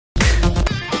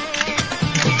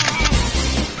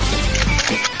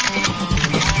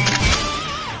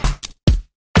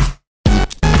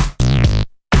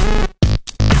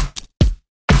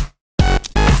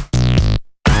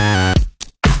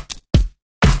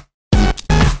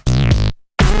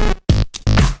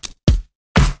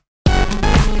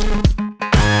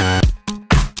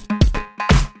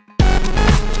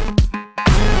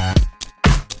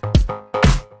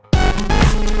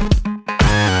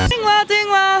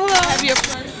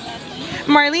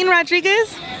Marlene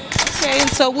Rodriguez. Okay, and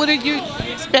so what are you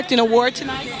expecting an award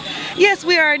tonight? Yes,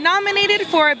 we are nominated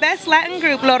for Best Latin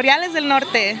Group, Reales del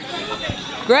Norte.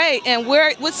 Great, and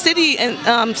what city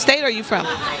and state are you from?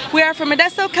 We are from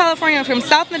Modesto, California, from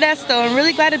South Modesto. I'm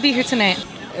really glad to be here tonight.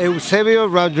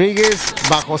 EUsebio Rodriguez,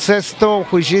 bajo sexto,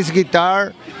 which is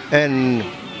guitar, and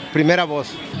primera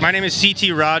voz. My name is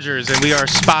C.T. Rogers, and we are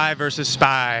Spy versus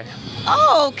Spy.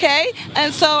 Oh, okay.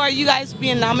 And so are you guys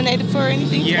being nominated for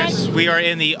anything Yes, tonight? we are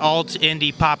in the alt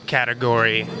indie pop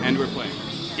category. And we're playing.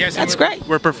 Yes, That's great.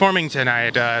 We're performing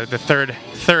tonight, the third,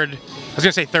 I was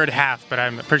gonna say third half, but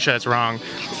I'm pretty sure that's wrong.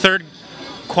 Third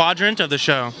quadrant of the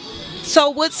show. So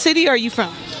what city are you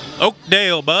from?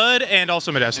 Oakdale, bud, and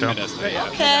also Modesto. Yeah.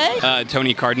 Okay.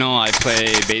 Tony Cardinal. I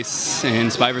play bass in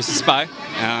Spy vs. Spy.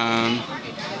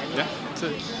 Yeah, that's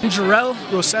it. Jerrel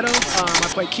Rossetto. I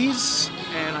play keys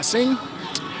and I sing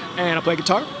and I play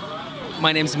guitar.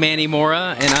 My name's Manny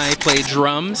Mora and I play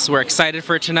drums. We're excited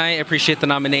for tonight. I appreciate the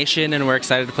nomination and we're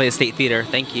excited to play at State Theater.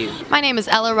 Thank you. My name is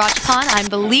Ella Rochon. I'm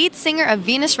the lead singer of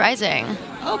Venus Rising.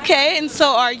 Okay, and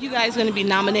so are you guys going to be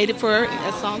nominated for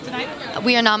a song tonight?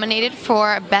 We are nominated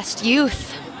for Best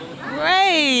Youth.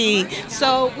 Great.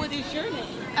 So what is your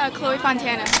name? Chloe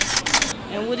Fontana.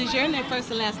 And what is your name, first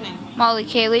and last name? Molly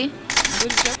Kaley.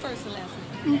 What is your first and last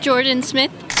name? Jordan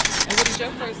Smith. And what is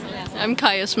your first and last name? I'm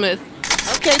Kaya Smith.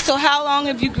 Okay, so how long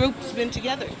have you groups been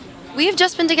together? We have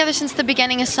just been together since the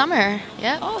beginning of summer.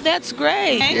 Yeah. Oh, that's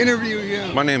great. Interview,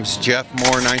 yeah. My name's Jeff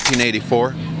Moore, 1984.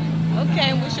 Okay,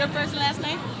 and what's your first and last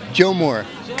name? Joe Moore.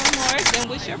 Joe Morris. And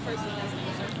what's your first and last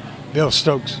name, sir? Bill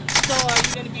Stokes. So are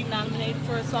you going to be nominated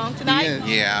for a song tonight?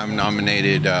 Yeah, I'm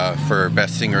nominated for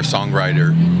Best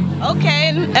Singer-Songwriter. Okay,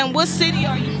 and what city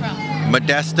are you from?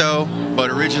 Modesto,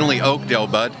 but originally Oakdale,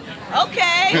 bud.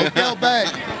 Okay. Oakdale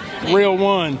back. Real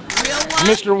one. Real one?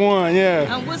 Mr. One,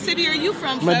 yeah. And what city are you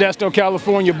from, sir? Modesto,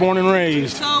 California, born and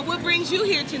raised. So what brings you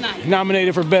here tonight?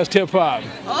 Nominated for Best Hip Hop.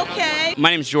 Okay.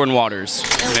 My name's Jordan Waters.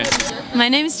 My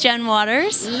name is Jen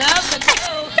Waters. Love the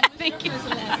code. Thank you.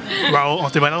 Raul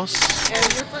Slaps.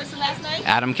 And your first and last name?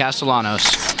 Adam Castellanos.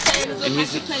 Okay, and you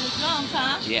play the drums,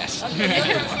 huh? Yes.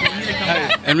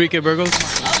 Okay. Enrique Burgos.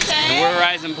 Okay. We're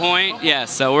Rising Point.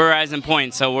 Yes, so we're Rising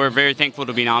Point. So we're very thankful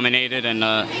to be nominated and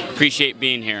appreciate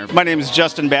being here. My name is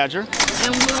Justin Badger.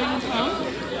 And where are you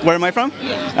from? Where am I from?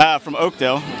 Yeah. From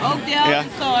Oakdale. Oakdale? Yeah.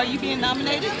 So are you being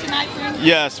nominated tonight for anything?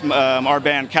 Yes, our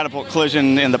band Catapult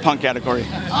Collision in the punk category.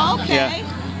 Okay.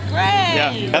 Yeah.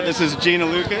 Great. Yeah. This is Jeana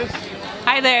Lucas.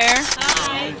 Hi there.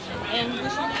 Hi. And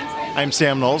what's your name, sir? I'm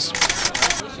Sam Knowles.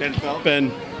 Ben Phelps. Ben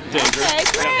Danger.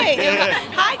 Okay, great.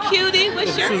 Hi, cutie.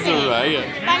 What's your This is name?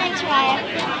 Araya. My name's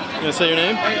Raya. You gonna say your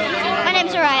name? My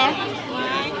name's Raya.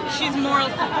 She's moral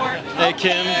support. Hey,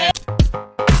 Kim.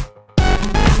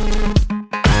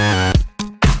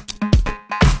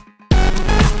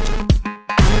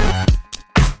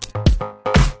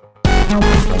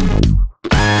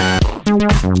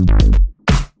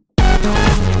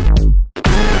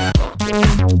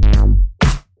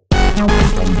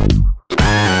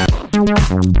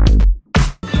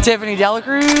 Tiffany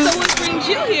Delacruz, So what brings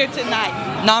you here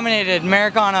tonight? nominated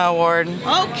Americana Award.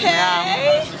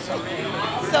 Okay.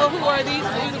 So who are these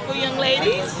beautiful young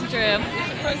ladies? Drew.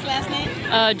 First, last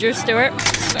name? Drew Stewart.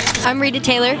 I'm Rita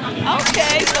Taylor.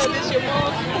 Okay, so this your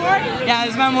moral support? Yeah,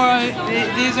 this is my moral.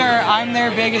 I'm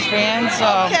their biggest fan, so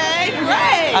Okay,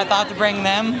 great. I thought to bring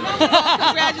them.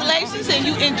 Congratulations, and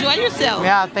you enjoy yourself.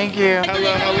 Yeah, thank you.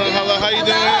 Hello. How you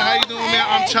doing? How you doing, man?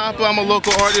 I'm Choppa. I'm a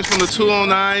local artist from the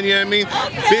 209, you know what I mean?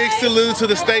 Big salute to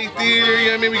the State Theater, you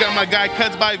know what I mean? We got my guy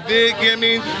Cuts by Vic, you know what I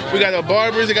mean? We got the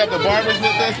barbers, they got the barbers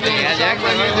with us. We got the shop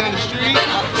right here down the street.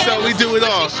 So we do it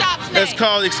all. It's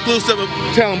called exclusive,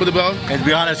 tell them what about. It's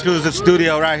Beyond Exclusive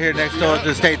Studio right here next door to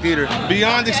the State Theater.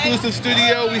 Beyond Exclusive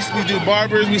Studio, we do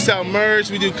barbers, we sell merch,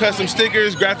 we do custom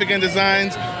stickers, graphic and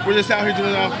designs. We're just out here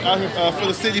doing it for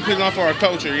the city, putting on for our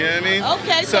culture, you know what I mean?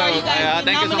 Okay, so are you guys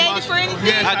nominated for anything?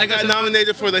 Yes, I got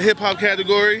nominated for the hip hop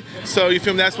category, so you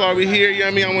feel me? That's why we're here, you know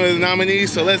what I mean? I'm one of the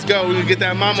nominees, so let's go. We can get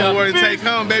that mama award and take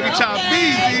home, baby. Chop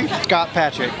Breezy. Scott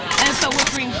Patrick. And so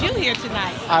what brings you here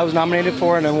tonight? I was nominated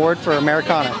for an award for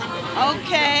Americana.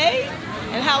 Okay.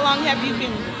 And how long have you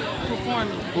been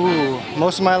performing? Ooh,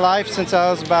 most of my life since I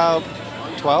was about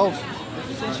 12.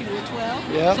 Since you were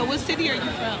 12? Yeah. So what city are you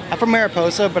from? I'm from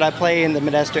Mariposa, but I play in the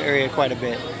Modesto area quite a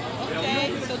bit.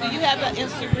 Okay. So do you have an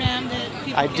Instagram that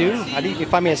people I do. You can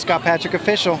find me at Scott Patrick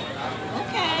Official.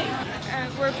 Okay.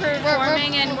 We're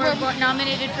performing and we're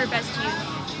nominated for Best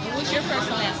Youth. And what's your first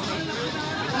and last name?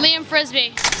 Liam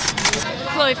Frisbee.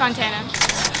 Chloe Fontana.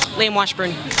 Liam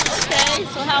Washburn. Okay.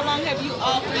 So how long have you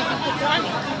all three been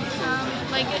performing?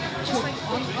 Like like just like 2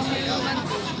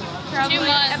 months. Probably 2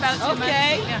 months. About 2 months.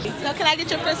 Okay. Yeah. So can I get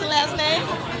your first and last name?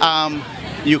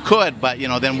 You could, but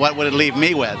then what would it leave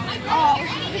me with? Oh.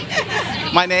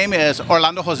 My name is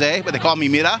Orlando Jose, but they call me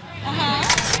Middagh.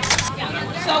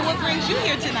 So what brings you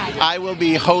here tonight? I will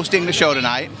be hosting the show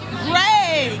tonight.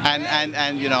 Great.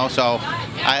 And so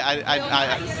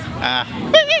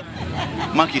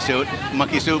monkey suit,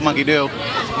 monkey do.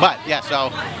 But yeah,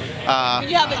 so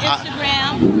you have an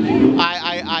Instagram?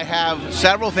 I have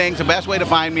several things. The best way to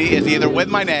find me is either with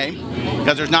my name,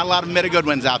 because there's not a lot of Middagh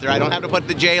Goodwins out there. I don't have to put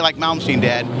the J like Malmsteen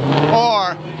did,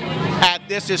 or at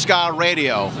This Is Ska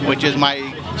Radio, which is my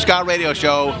ska radio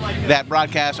show that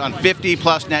broadcasts on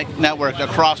 50+ networks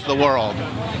across the world.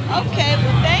 Okay,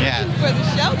 well thank you for the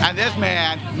show. And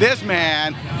this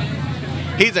man,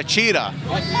 he's a cheetah.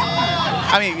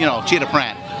 I mean, cheetah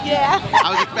print. Yeah.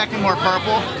 I was expecting more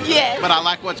purple. Yes. But I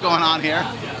like what's going on here.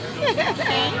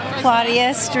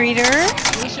 Claudia Streeter,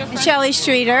 Shelly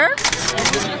Streeter,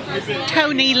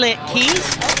 Tony Litke.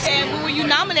 Okay, and what were you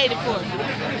nominated for?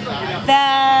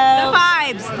 The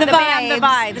Vibes. The band, The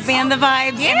Vibes. The band, The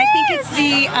Vibes. Yeah. And I think it's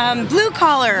the Blue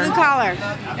Collar. Blue Collar.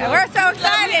 Yeah, we're so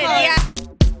excited. Yeah.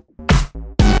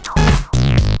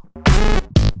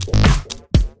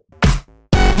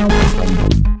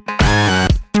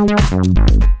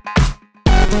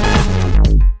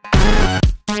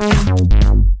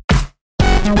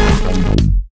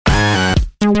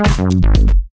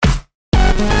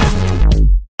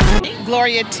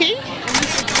 Gloria T.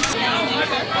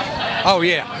 Oh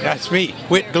yeah, that's me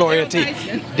with Gloria T.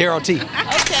 Daryl T. Okay.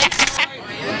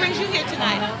 What brings you here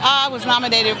tonight? I was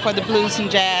nominated for the Blues and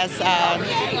Jazz.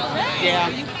 Yeah.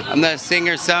 I'm the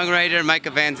singer-songwriter Micah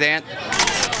Van Zant.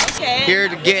 Okay. Here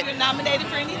to get. You nominated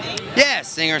for anything? Yes,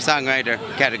 singer-songwriter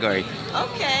category.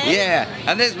 Okay. Yeah,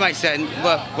 and this is my son.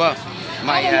 Well,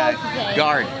 my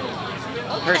guard.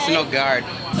 Personal guard.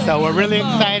 So we're really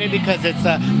excited because it's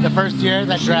the first year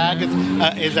that drag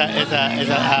is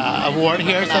a award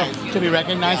here, so to be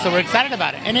recognized. So we're excited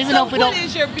about it. And even though if we don't. What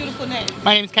is your beautiful name?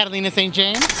 My name is Catalina St.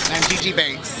 James. I'm Gigi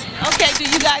Banks. Okay. Do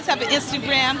you guys have an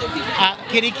Instagram that people?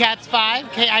 Kitty Cats 5,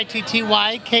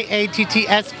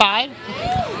 KITTYKATTS 5.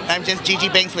 I'm just Gigi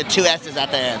Banks with 2 S's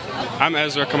at the end. I'm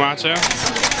Ezra Camacho.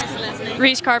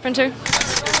 Reese Carpenter.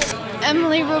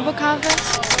 Emily Rubakava.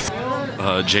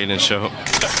 Jaden Show.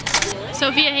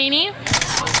 Sophia Haney.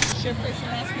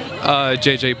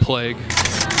 JJ Plague.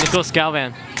 Nicholas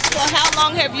Galvan. So how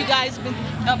long have you guys been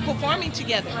performing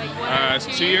together? 2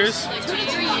 years. 2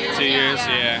 years,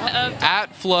 yeah.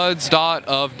 At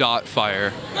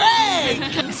floods.of.fire.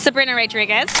 Great. Sabrina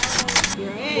Rodriguez.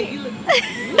 Great. You look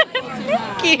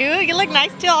Cute. You look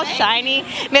nice too, all shiny.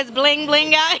 Miss Bling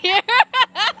Bling out here.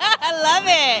 I love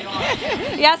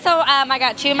it. Yeah, so I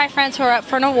got 2 of my friends who are up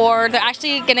for an award. They're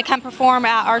actually going to come perform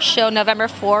at our show November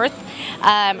 4th.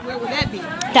 Where will that be?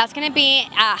 That's going to be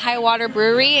at High Water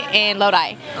Brewery in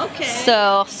Lodi. Okay.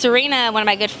 So Serena, one of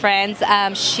my good friends,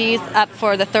 she's up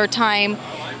for the 3rd time.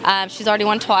 She's already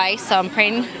won twice, so I'm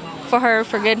praying for her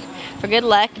for good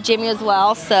luck. Jimmy as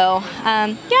well. So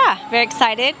yeah, very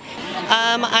excited.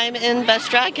 I'm in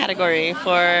Best Drag category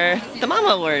for the Mama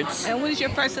Awards. And what is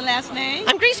your first and last name?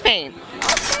 I'm Grease Paint.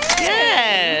 Okay.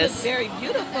 Yes. You look very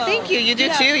beautiful. Thank you. You do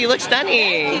too. You look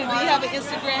stunning. Thank you. Do you have an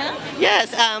Instagram?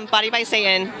 Yes. Body by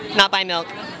Satan, not by milk.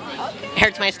 Okay.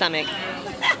 Hurts my stomach.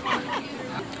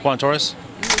 Juan Torres.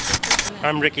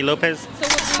 I'm Ricky Lopez. So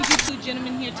what brings you 2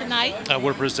 gentlemen here tonight?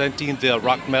 We're presenting the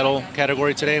rock metal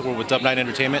category today. We're with Dub Night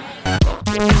Entertainment.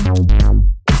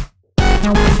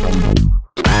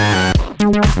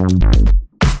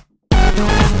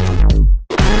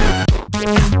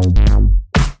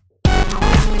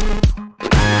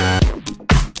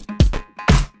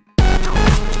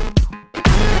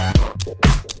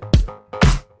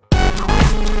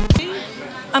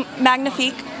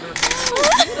 Magnifique.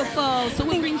 Beautiful. So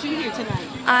what brings you here tonight?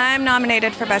 I'm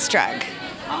nominated for Best Drag.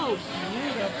 Oh,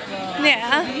 beautiful.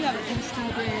 Yeah. Do you have an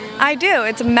Instagram? I do.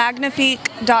 It's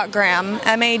magnifique.gram.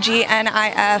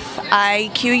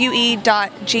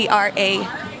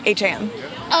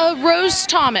 MAGNIFIQUE.GRAHAM. Rose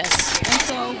Thomas. And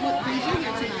so what brings you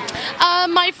here tonight?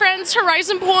 My friends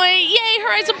Horizon Point, yay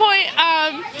Horizon Point!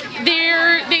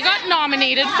 They got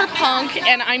nominated for Punk,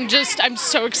 and I'm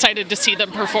so excited to see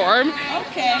them perform.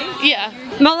 Okay. Yeah.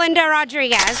 Melinda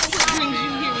Rodriguez. What brings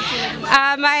you here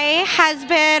tonight? My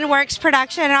husband works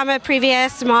production. I'm a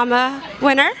previous Mama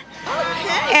winner.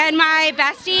 Okay. And my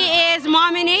bestie is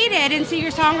Mominated and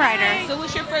singer-songwriter. So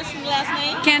what's your first and last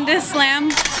name? Candace Slam.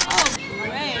 Oh,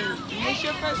 great. What's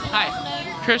your first and last name?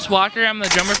 Chris Walker. I'm the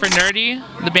drummer for Nerdy,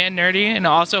 the band Nerdy, and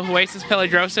also Oasis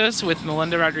Peladrosis with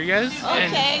Melinda Rodriguez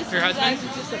and her husband.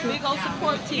 Just a big old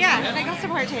support team. Yeah, big old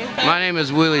support team. My name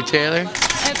is Willie Taylor.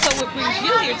 And so what brings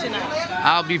you here tonight?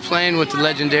 I'll be playing with the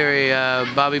legendary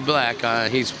Bobby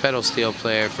Black. He's pedal steel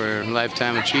player for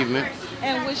Lifetime Achievement.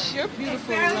 And what's your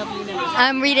beautiful, lovely name?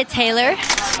 I'm Rita Taylor.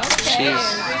 Okay.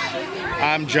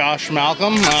 I'm Josh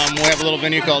Malcolm. We have a little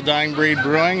venue called Dying Breed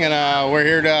Brewing, and we're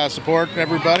here to support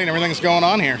everybody and everything that's going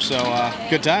on here. So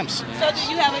good times. So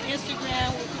do you have an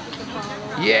Instagram where people can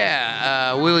follow?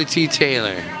 Yeah, Willie T.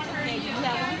 Taylor. Okay, do you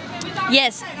have one?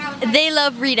 Yes, they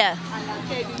love Rita.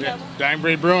 Okay, do you have one? Dying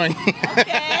Breed Brewing.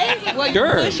 Okay. Well,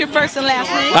 Sure. what's your first and last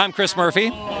name? I'm Chris Murphy.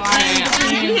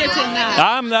 You here tonight?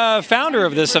 I'm the founder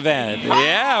of this event.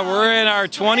 Yeah, we're in our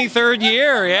 23rd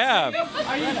year,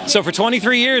 yeah. So for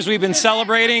 23 years we've been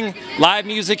celebrating live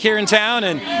music here in town,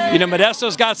 and you know,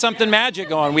 Modesto's got something magic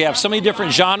going. We have so many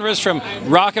different genres, from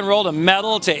rock and roll to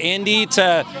metal to indie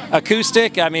to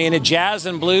acoustic. I mean, jazz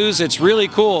and blues. It's really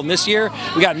cool. And this year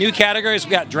we got new categories.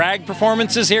 We got drag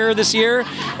performances here this year,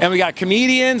 and we got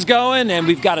comedians going, and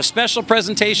we've got a special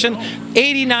presentation,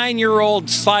 89-year-old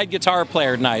slide guitar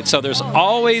player tonight. So there's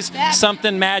always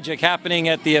something magic happening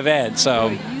at the event. So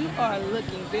You are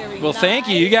looking very well, thank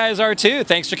you. You guys are too.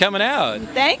 Thanks for coming out.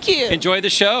 Thank you. Enjoy the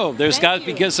show. There's got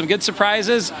to be some good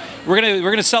surprises. We're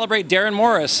gonna celebrate Darren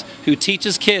Morris, who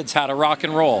teaches kids how to rock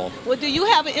and roll. Well, do you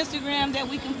have an Instagram that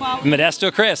we can follow?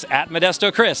 Modesto Chris, at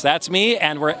Modesto Chris. That's me,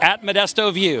 and we're at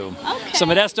Modesto View. Okay. So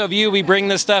Modesto View, we bring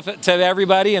this stuff to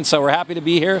everybody, and so we're happy to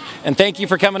be here. And thank you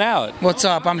for coming out. What's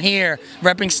up? I'm here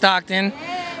repping Stockton.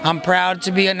 I'm proud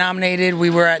to be nominated. We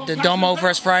were at the Domo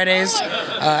First Fridays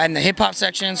in the hip hop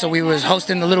section, so we was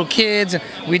hosting the little kids.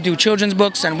 We do children's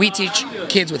books, and we teach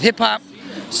kids with hip hop.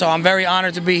 So I'm very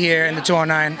honored to be here in the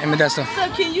 209 in Modesto.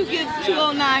 So can you give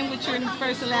 209 what your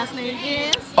first and last name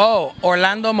is? Oh,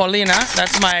 Orlando Molina.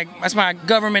 That's my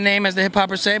government name, as the hip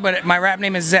hoppers say, but my rap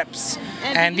name is Zeps.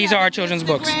 And these are our children's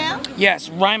books. Yes,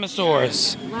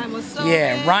 Rhymosaurs.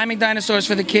 Yeah, rhyming dinosaurs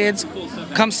for the kids.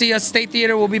 Come see us, State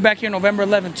Theater. We'll be back here November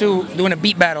 11th too, doing a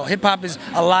beat battle. Hip hop is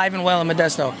alive and well in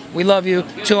Modesto. We love you.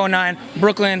 209,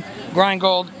 Brooklyn, Grind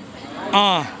Gold.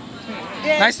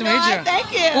 Nice to meet you.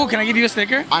 Thank you. Oh, can I give you a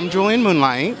sticker? I'm Julian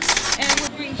Moonlight. And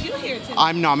what brings you here tonight?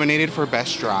 I'm nominated for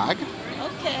Best Drag.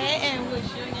 Okay, and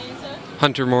what's your name, sir?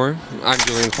 Hunter Moore. I'm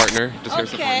Julian's partner. Just here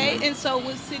Okay, and so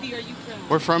what city are you from?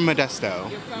 We're from Modesto.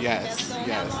 You're from yes, Modesto.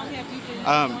 yes. How long have you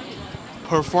been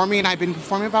Performing, I've been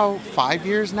performing about 5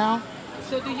 years now.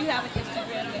 So do you have an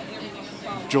Instagram that everyone can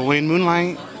follow? Julian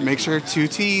Moonlight. Make sure 2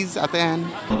 T's at the end.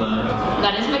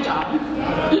 That is my job.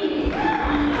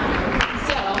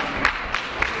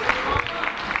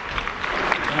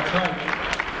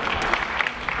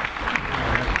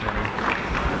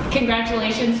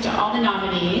 Congratulations to all the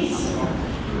nominees,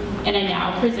 and I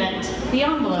now present the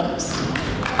envelopes.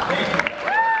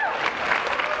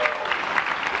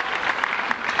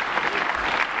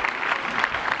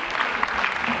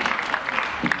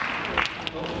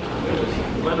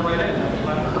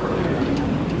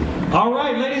 All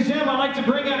right, ladies and gentlemen, I'd like to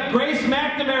bring up Grace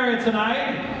McNamara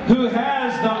tonight, who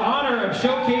has the honor of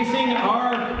showcasing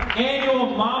our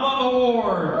annual Mama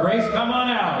Award. Grace, come on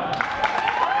out.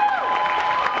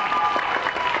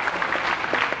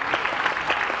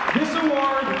 This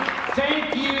award,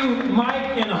 thank you,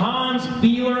 Mike and Hans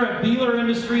Beeler at Beeler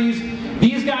Industries.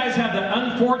 These guys had the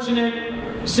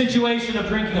unfortunate situation of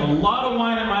drinking a lot of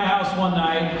wine at my house one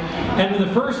night, and in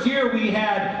the first year we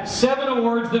had 7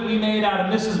 awards that we made out of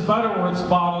Mrs. Butterworth's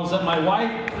bottles that my wife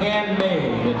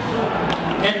handmade.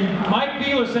 And Mike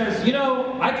Beeler says, you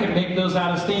know, I could make those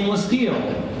out of stainless steel.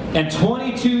 And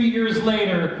 22 years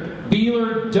later,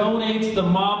 Beeler donates the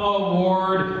Mama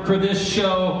Award for this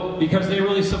show because they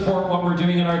really support what we're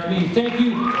doing in our community. Thank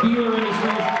you, Beeler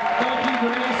Industries. Thank you,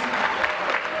 Grace.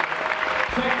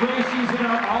 Check Grace, she's in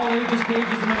our all ages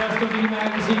pages in Modesto Bee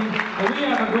Magazine. And we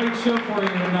have a great show for you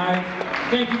tonight.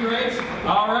 Thank you, Grace.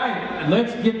 All right,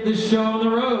 let's get this show on the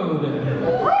road.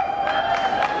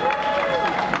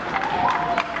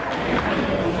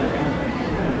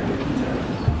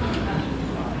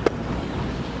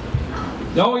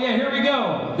 Oh yeah, here we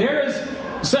go.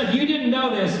 So you didn't know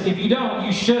this. If you don't,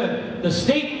 you should. The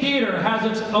State Theater has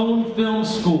its own film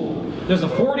school. There's a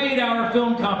 48-hour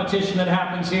film competition that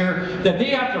happens here that they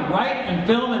have to write and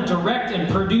film and direct and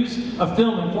produce a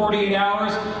film in 48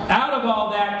 hours. Out of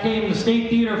all that came the State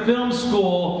Theater Film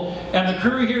School, and the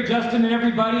crew here, Justin and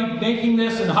everybody making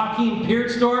this, and Hakeem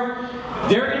Peartsdorf,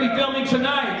 they're going to be filming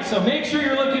tonight. So make sure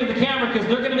you're looking at the camera because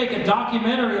they're going to make a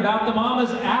documentary about the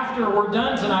mamas after we're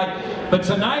done tonight. But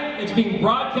tonight, it's being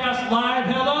broadcast live.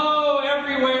 Hello,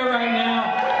 everywhere right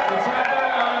now.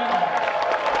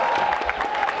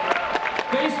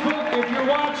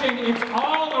 watching, it's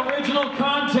all original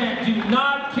content. Do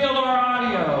not kill our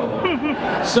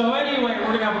audio. So anyway, we're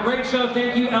going to have a great show.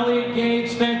 Thank you, Elliot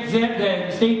Gage. Thanks,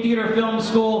 the State Theater Film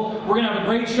School. We're going to have a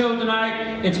great show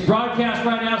tonight. It's broadcast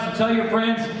right now, so tell your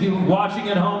friends, you watching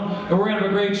at home, and we're going to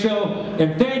have a great show.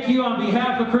 And thank you on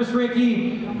behalf of Chris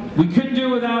Ricky. We couldn't do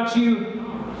it without you.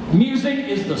 Music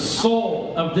is the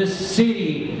soul of this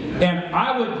city, and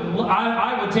I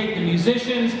would take the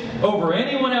musicians over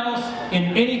anyone else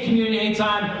in any community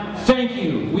anytime. Thank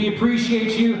you. We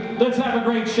appreciate you. Let's have a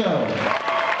great show.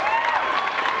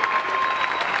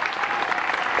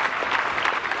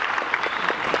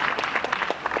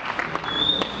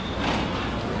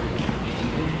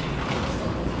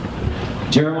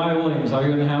 Jeremiah Williams, are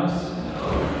you in the house?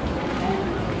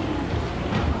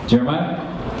 Jeremiah?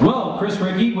 Well, Chris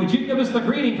Ricky, would you give us the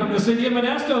greeting from the city of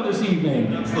Modesto this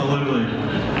evening? Absolutely.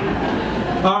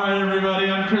 All right,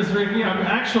 everybody, I'm Chris Ricky. I'm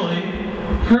actually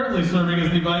currently serving as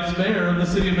the Vice Mayor of the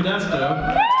city of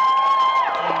Modesto.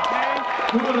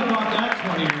 Who would have thought that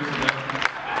 20 years ago?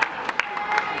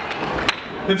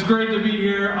 It's great to be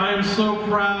here. I am so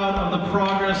proud of the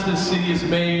progress this city has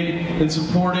made in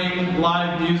supporting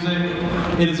live music.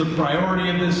 It is a priority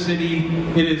in this city.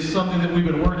 It is something that we've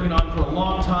been working on for a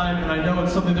long time, and I know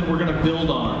it's something that we're going to build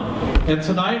on. And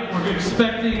tonight, we're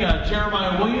expecting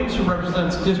Jeremiah Williams, who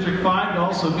represents District 5, to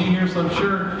also be here, so I'm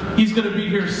sure he's going to be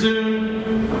here soon.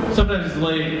 Sometimes he's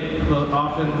late, but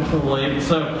often a little late.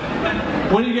 So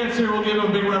when he gets here, we'll give him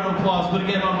a big round of applause. But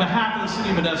again, on behalf of the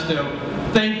city of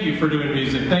Modesto, thank you for doing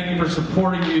music. Thank you for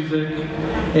supporting music.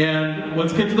 And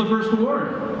let's get to the first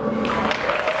award.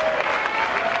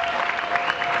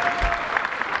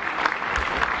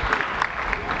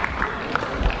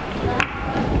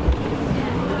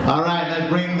 All right, let's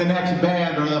bring the next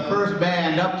band, or the first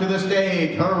band, up to the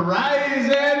stage.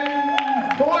 Horizon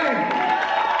Point.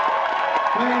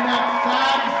 Playing that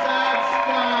sad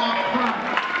style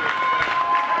punk.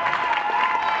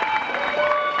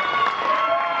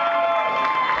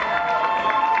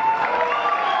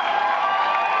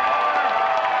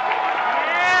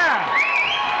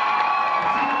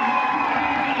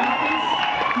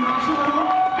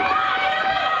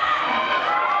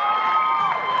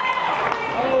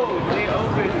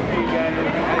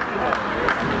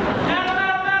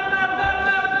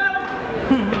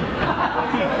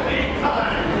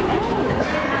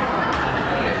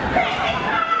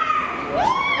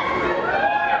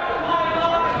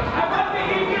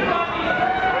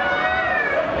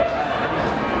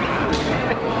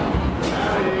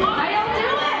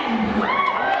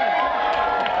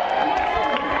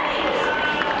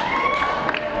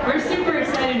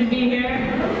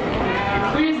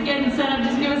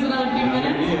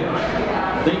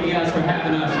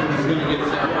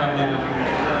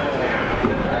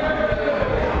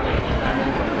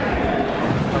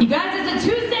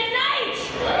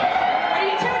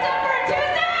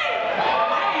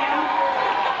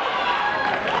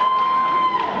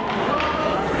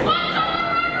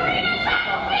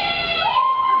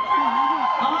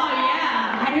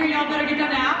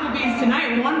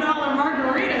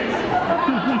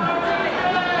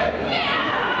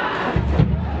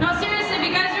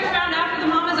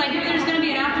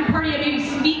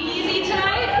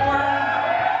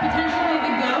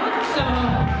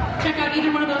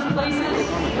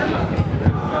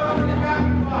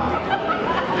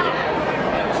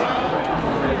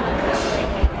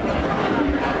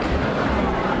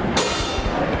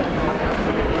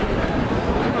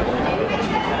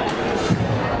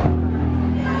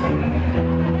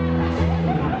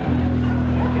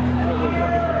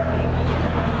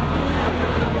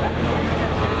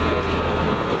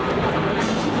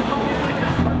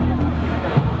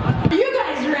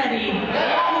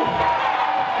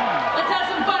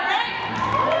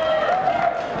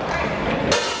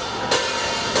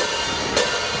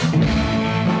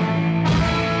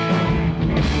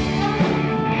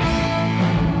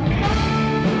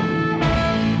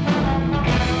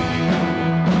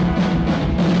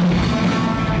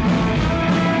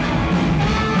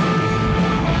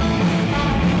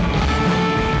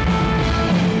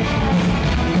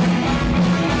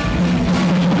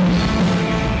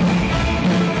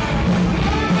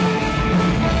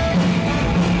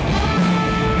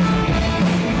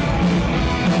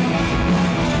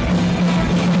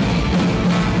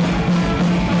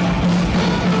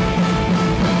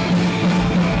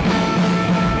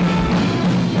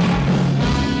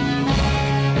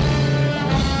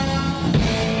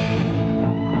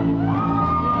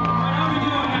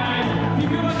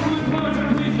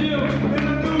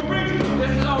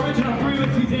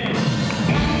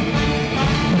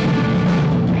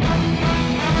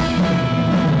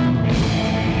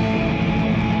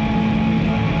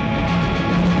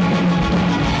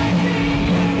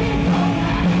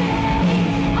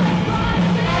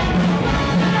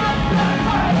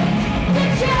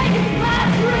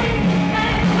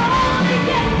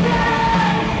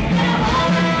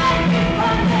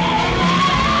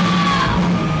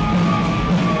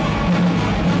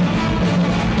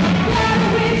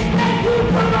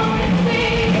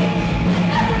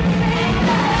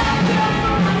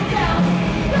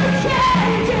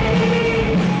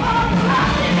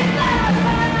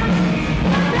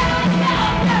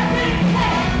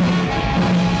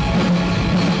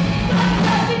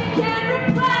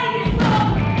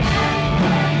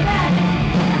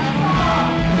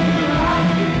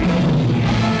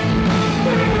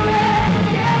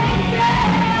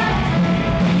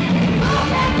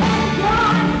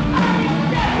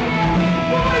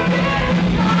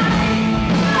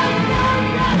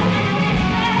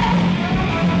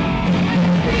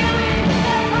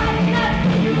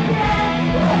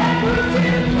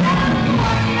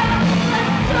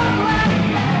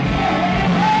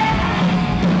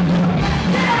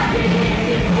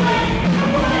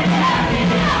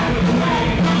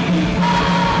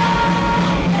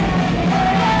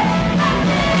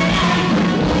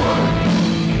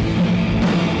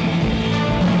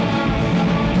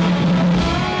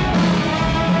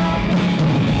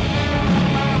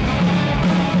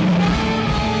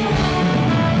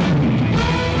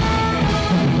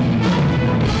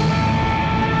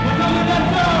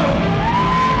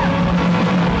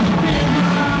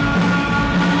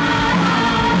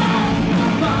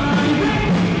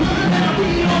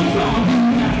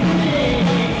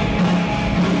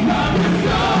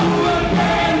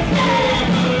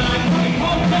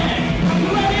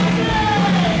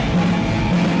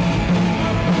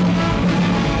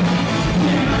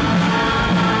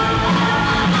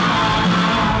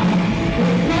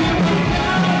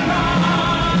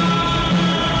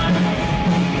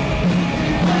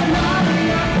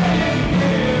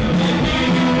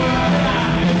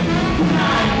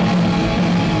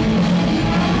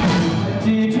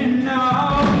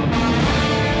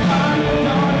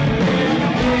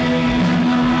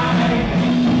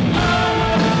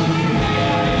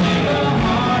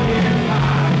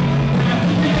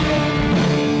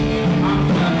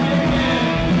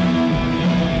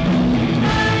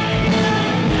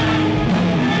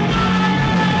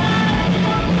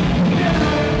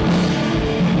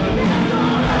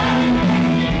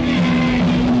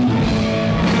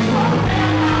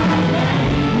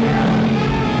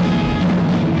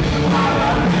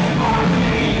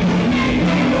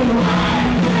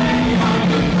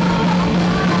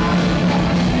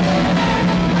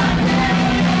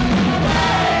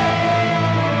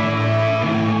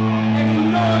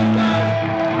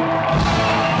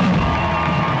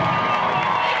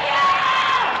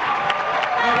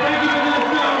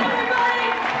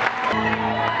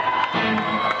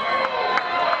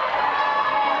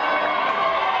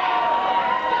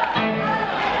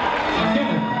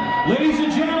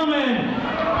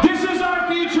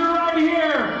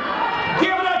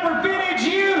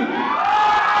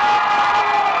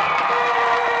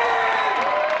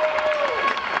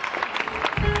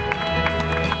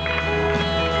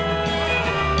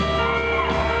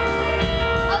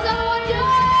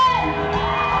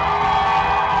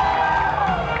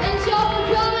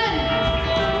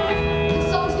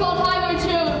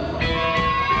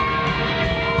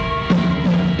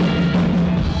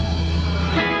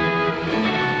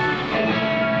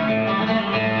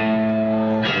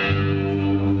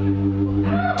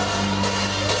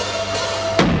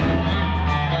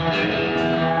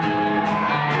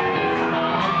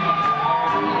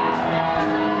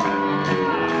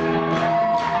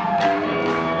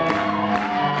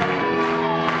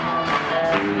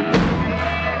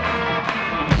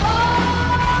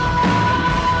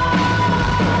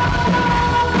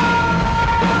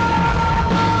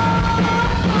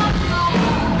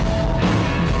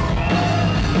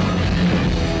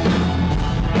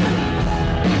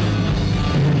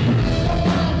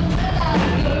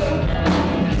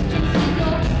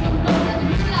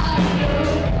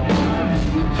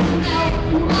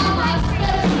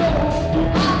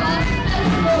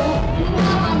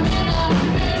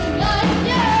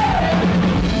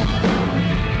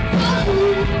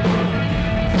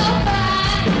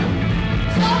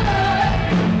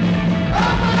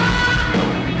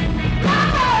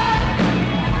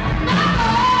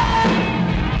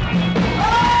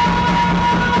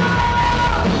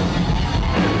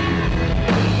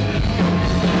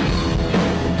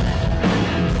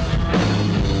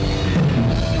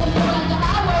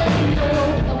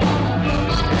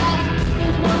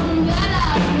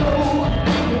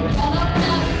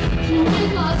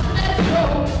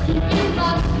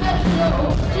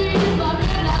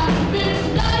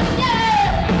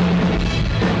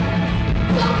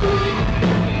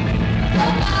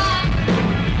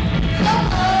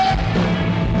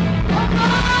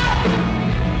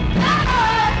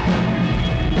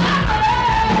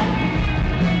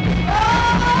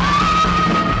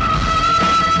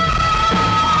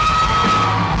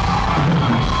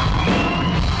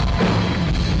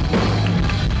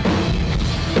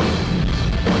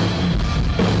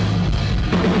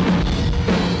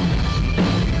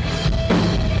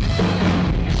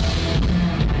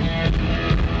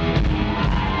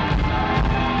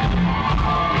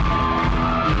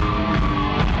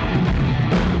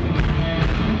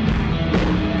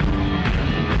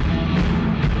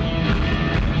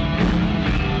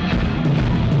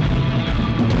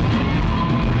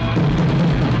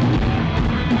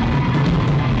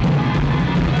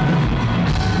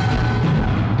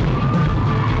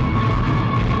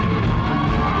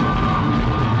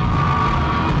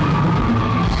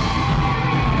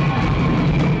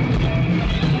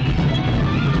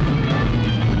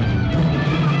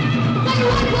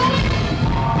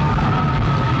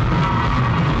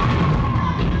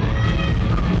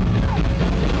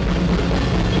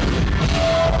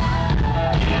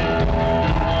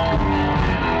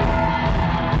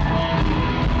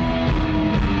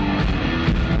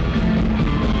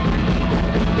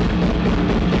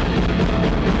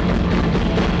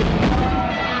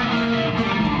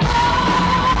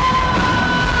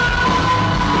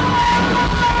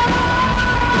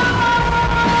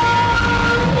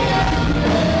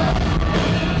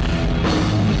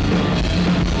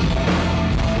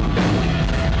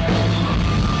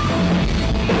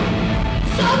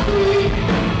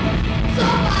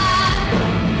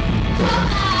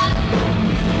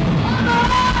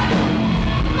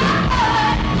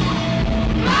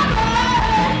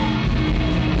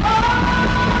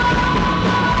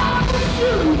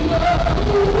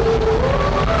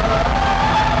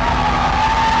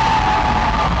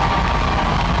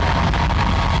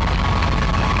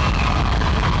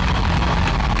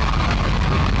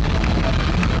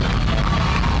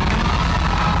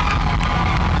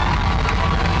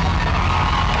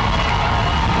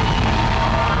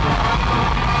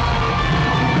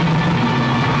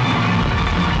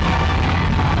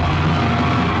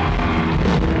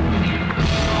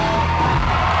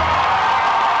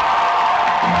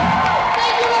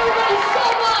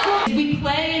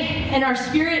 and our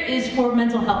spirit is for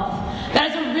mental health.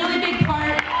 That is a really big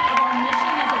part of our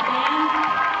mission as a band,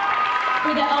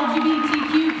 for the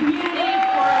LGBTQ community,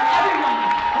 for everyone,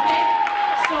 okay?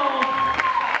 So,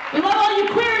 we love all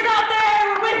you queers out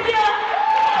there, we're with you.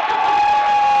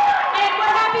 And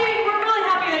we're really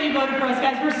happy that you voted for us,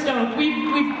 guys. We're stoked.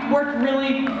 We've worked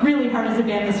really, really hard as a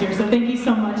band this year, so thank you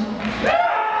so much.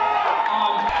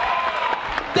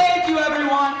 Thank you,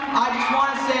 everyone. I just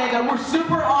want to say that we're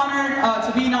super honored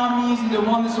to be nominees and to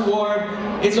won this award.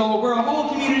 We're a whole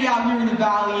community out here in the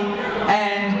Valley,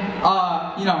 and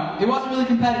you know, it wasn't really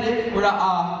competitive. We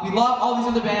love all these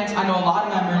other bands. I know a lot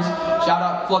of members. Shout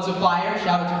out Floods of Fire.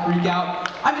 Shout out to Freak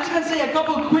Out. I'm just gonna say a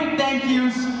couple of quick thank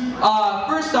yous.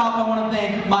 First off, I want to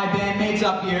thank my bandmates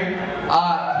up here,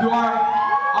 who are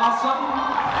awesome.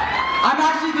 I'm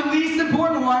actually the least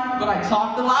important one, but I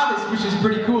talk the loudest, which is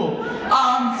pretty cool.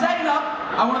 Second up,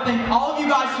 I want to thank all of you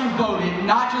guys who voted,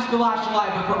 not just for Last July,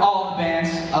 but for all the bands,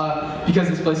 because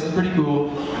this place is pretty cool.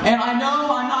 And I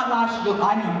know I'm not Last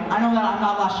July. I know that I'm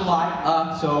not Last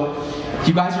July. So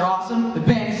you guys are awesome. The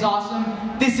band is awesome.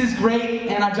 This is great,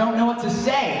 and I don't know what to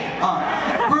say.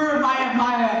 For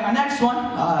my next one,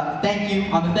 thank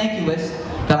you on the thank you list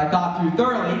that I got through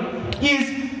thoroughly is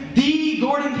the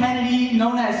Gordon Kennedy,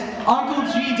 known as Uncle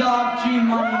G-Dog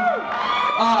G-Money.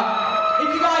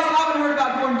 If you guys haven't heard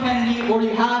about Gordon Kennedy, or you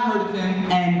have heard of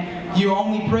him, and you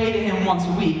only pray to him once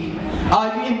a week,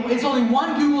 it's only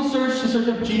one Google search to search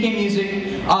up GK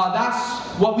music.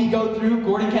 That's what we go through.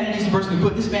 Gordon Kennedy's the person who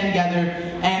put this band together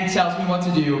and tells me what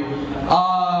to do.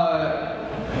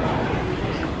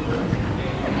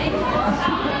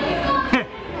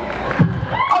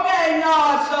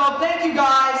 So thank you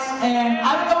guys, and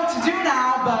I don't know what to do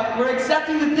now, but we're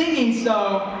accepting the thingy,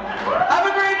 so have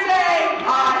a great day,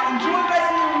 enjoy the rest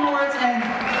of the awards, and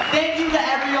thank you to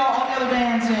all the other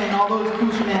bands and all those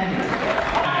cool shenanigans.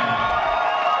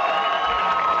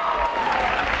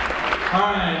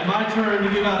 Alright, my turn to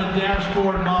give out a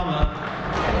dashboard mama.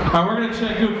 Alright, we're going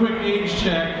to do a quick age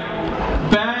check.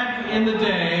 Back in the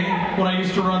day, when I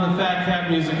used to run the Fat Cat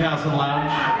Music House and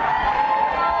Lounge,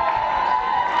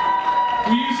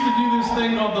 we used to do this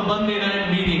thing called the Monday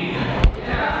Night Meeting.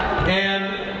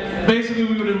 And basically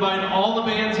we would invite all the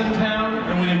bands in town,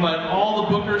 and we'd invite all the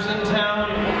bookers in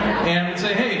town, and we'd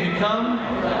say, hey, if you come,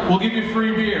 we'll give you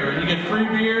free beer. And you get free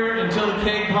beer until the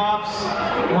cake pops.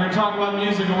 We're going to talk about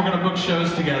music, and we're going to book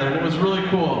shows together. And it was really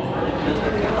cool.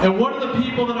 And one of the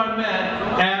people that I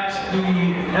met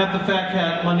at the Fat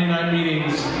Cat Monday night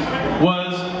meetings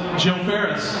was Jill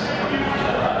Ferris.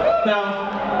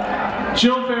 Now,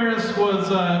 Jill Ferris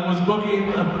was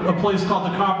booking a place called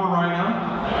the Copper Rhino.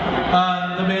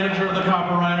 The manager of the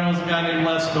Copper Rhino is a guy named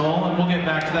Les Knoll, and we'll get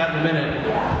back to that in a minute.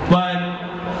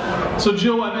 But so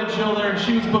I met Jill there, and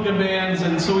she was booking bands,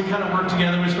 and so we kind of worked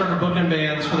together. We started booking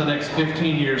bands for the next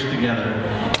 15 years together.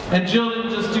 And Jill didn't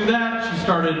just do that; she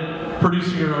started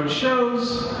producing her own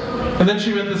shows, and then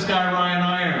she met this guy Ryan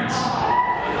Irons.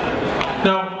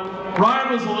 Now,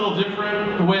 Ryan was a little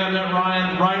different. The way I met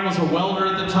Ryan was a welder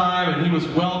at the time, and he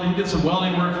did some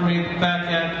welding work for me at the Fat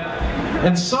Cat.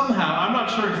 And somehow, I'm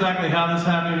not sure exactly how this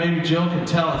happened, maybe Jill can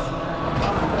tell us,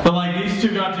 but like these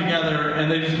two got together and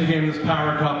they just became this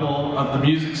power couple of the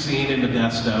music scene in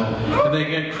Modesto. And they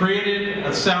had created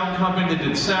a sound company that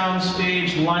did sound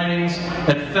stage lightings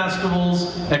at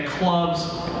festivals, at clubs,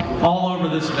 all over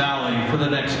this valley for the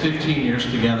next 15 years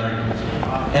together.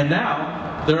 And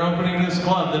now, they're opening this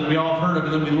club that we all heard of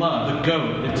and that we love, the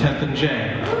GOAT at 10th and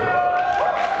J.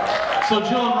 So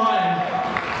Jill and Ryan,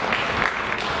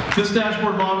 this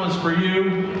Dashboard Mama is for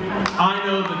you. I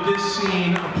know that this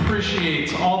scene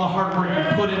appreciates all the hard work you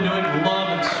put into it, love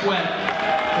and sweat.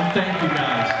 And thank you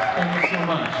guys. Thank you so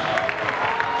much.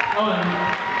 Oh,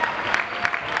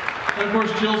 and of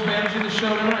course, Jill's managing the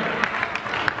show tonight.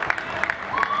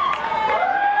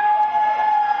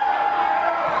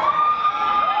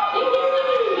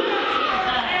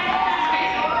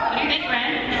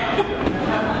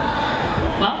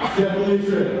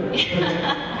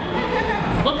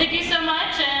 Well, thank you so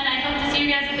much, and I hope to see you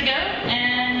guys at the GOAT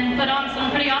and put on some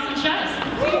pretty awesome shows.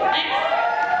 Thanks.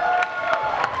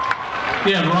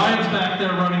 Yeah, Ryan's back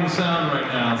there running the sound right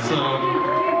now, so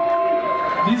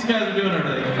these guys are doing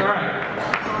everything. All right.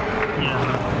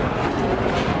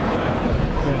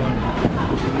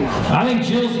 I think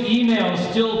Jill's email is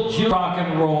still Jill rock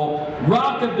and roll,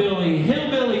 rockabilly,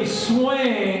 hillbilly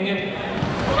swing.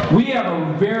 We have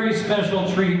a very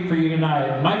special treat for you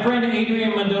tonight. My friend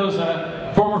Adrian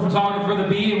Mendoza, former photographer of the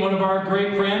Bee and one of our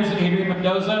great friends, Adrian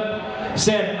Mendoza,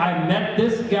 said, I met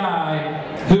this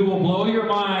guy who will blow your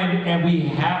mind and we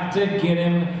have to get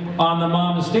him on the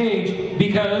Mama stage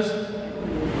because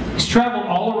he's traveled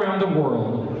all around the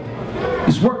world.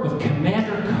 He's worked with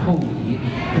Commander Cody,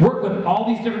 worked with all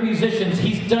these different musicians.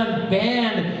 He's done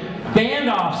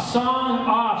band-offs,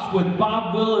 song-offs with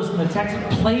Bob Willis and the Texas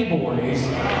Playboys,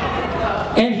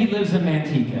 and he lives in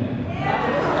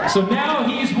Manteca. So now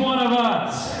he's one of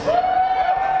us.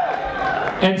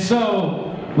 And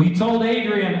so we told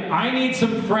Adrian, I need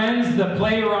some friends that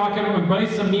play rock and play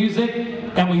some music,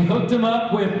 and we hooked him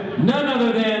up with none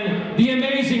other than the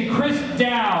amazing Chris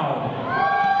Dowd.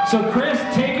 So Chris,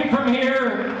 take it from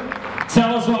here.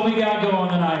 Tell us what we got going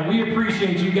tonight. We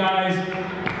appreciate you guys.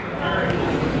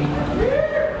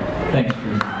 Thanks,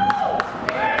 Chris.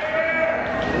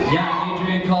 Yeah,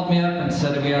 Adrian called me up and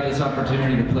said that we had this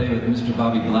opportunity to play with Mr.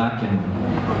 Bobby Black, and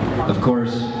of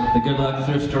course, the Good Luck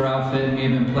Thrift Store outfit and me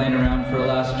have been playing around for the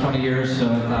last 20 years,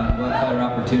 so I thought, what better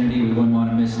opportunity, we wouldn't want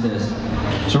to miss this.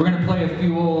 So we're going to play a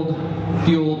few old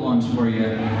ones for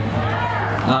you.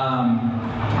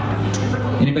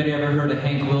 Anybody ever heard of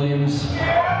Hank Williams,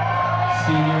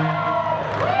 Sr.?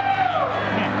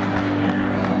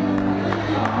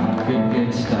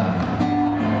 Good stuff.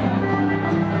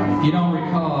 If you don't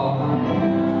recall,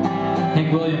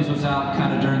 Hank Williams was out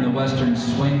kind of during the Western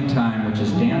swing time, which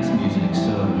is dance music,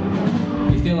 so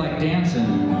if you feel like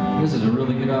dancing, this is a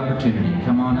really good opportunity.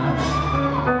 Come on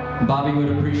out. Bobby would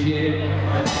appreciate it.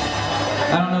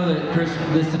 I don't know that Chris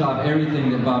listed off everything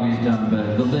that Bobby's done,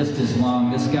 but the list is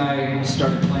long. This guy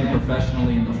started playing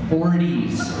professionally in the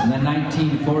 40s, in the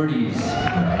 1940s.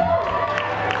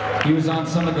 He was on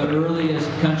some of the earliest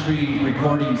country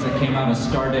recordings that came out of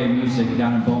Starday Music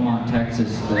down in Beaumont,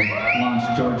 Texas, that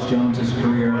launched George Jones's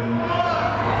career.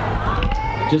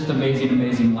 Just amazing,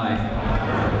 amazing life.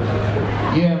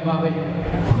 Yeah, Bobby.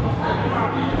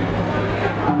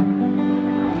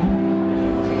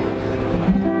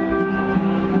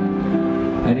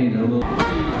 I need a little...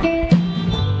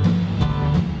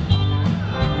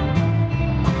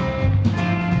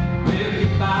 Well,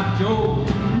 goodbye, Joe.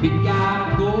 We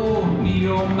gotta go, me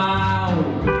oh my oh.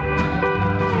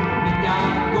 We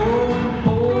gotta go and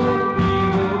pull the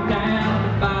wheel down the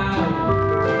bow.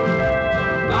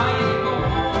 I ain't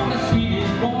going the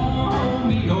sweetest one,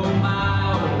 me oh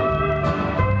my oh.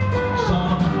 Son,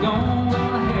 I'm gone.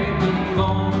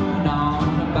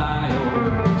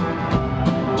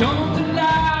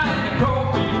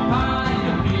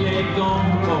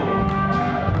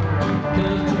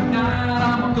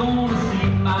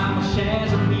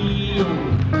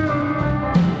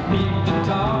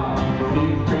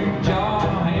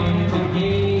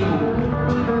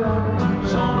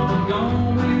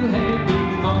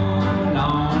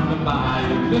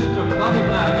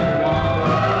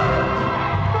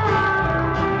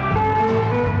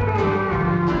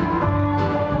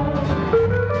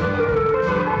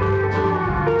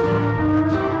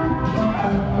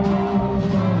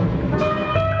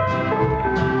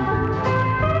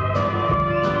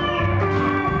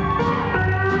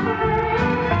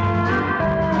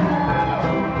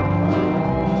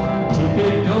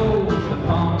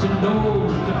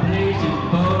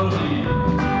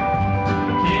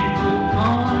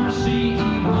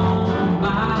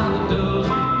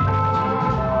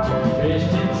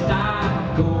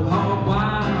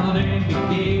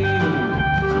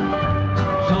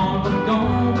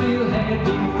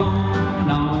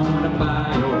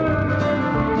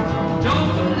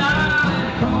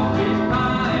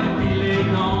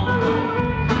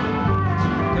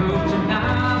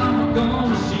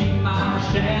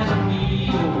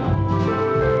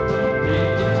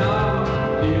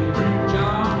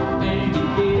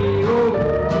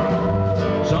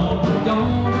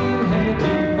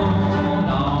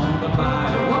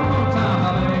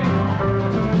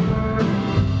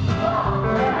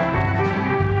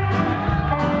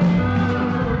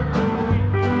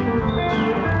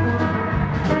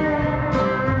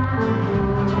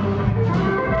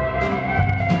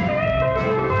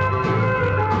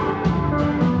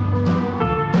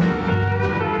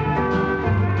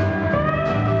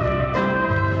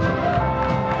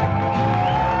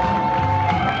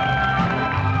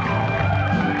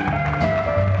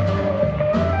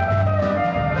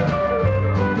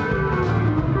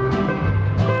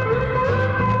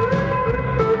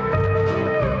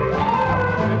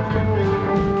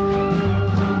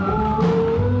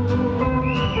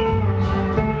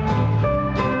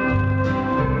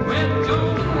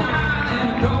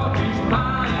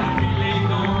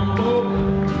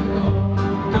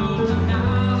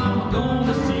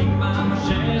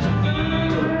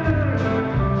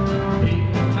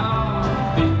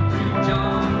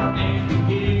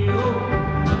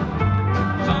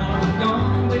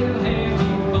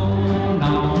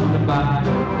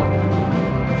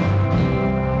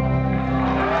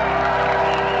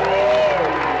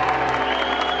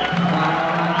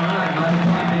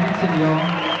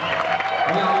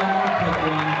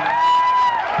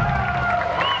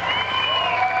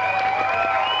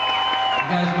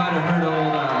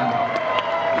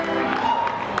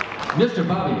 Mr.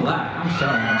 Bobby Black. I'm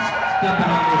sorry, I'm stepping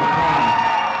on your applause.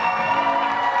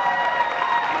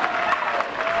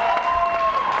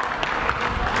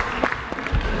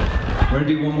 We're gonna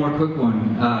do one more quick one.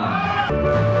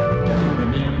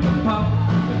 Remember pop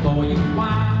before you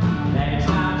whine. That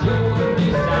side's yours and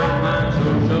this side mine. So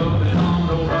shove it on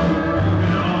over, move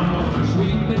it on over,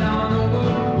 sweep it on over,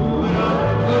 move it on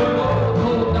over.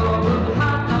 Cold dog with the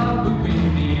hot dog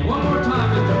moving in. One more time,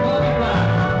 Mr. Bobby Black.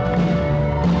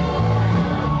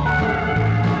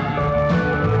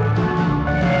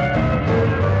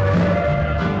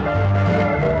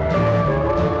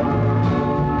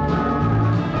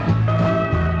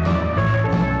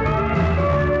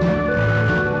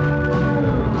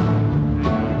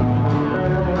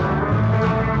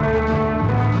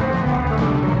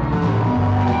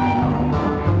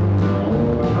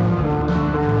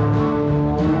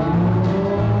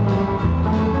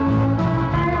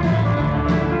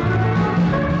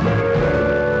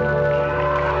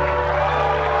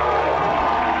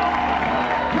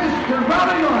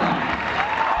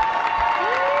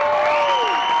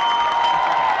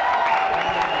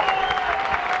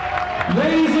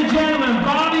 Ladies and gentlemen,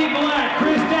 Bobby Black,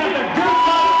 Chris down the Good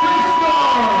Luck Crystal.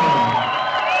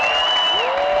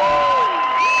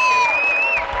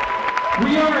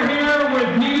 We are here with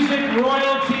music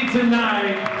royalty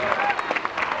tonight.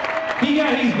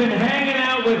 He's been hanging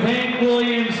out with Hank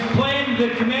Williams, playing the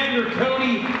Commander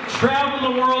Cody, traveling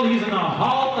the world. He's in the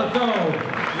Hall of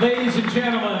Fame. Ladies and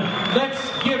gentlemen,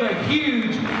 let's give a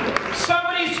huge,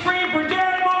 somebody scream for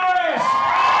Darren Morris!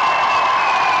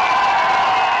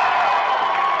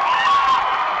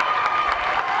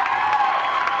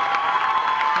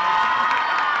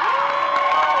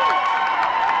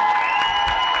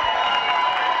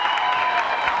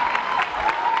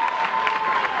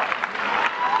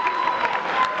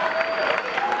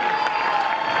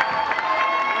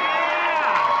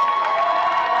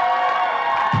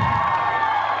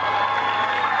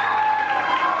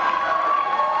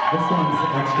 This one's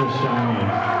extra shiny.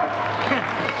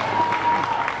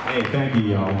 Hey, thank you,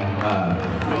 y'all.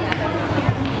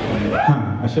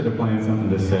 I should have planned something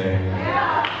to say.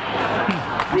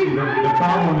 The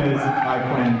problem is I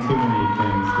plan too many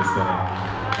things to say.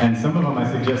 And some of them I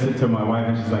suggested to my wife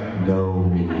and she's like, no,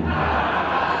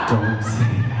 don't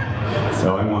say that.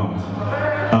 So I won't.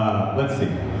 Let's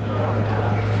see.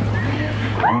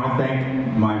 I want to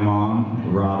thank my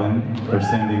mom, Robin, for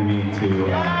sending me to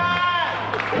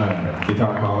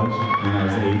guitar college when I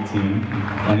was 18,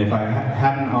 and if I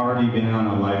hadn't already been on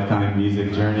a lifetime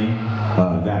music journey,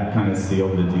 that kind of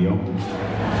sealed the deal.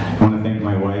 I want to thank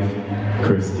my wife,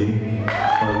 Christy,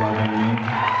 for loving me.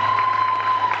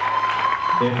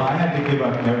 If I had to give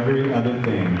up every other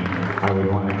thing, I would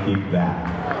want to keep that.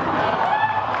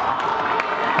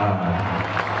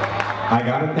 I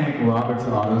gotta thank Robert's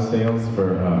Auto Sales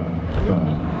for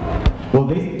well,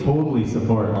 they totally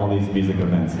support all these music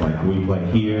events. Like, we play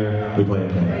here, we play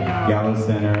at the Gallows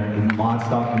Center,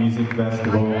 Modstock Music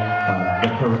Festival, the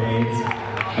parades.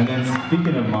 And then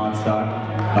speaking of Modstock,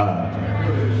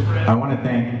 I want to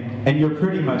thank, and you're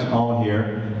pretty much all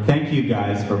here, thank you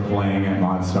guys for playing at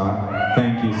Modstock.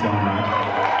 Thank you so much.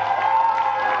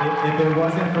 If it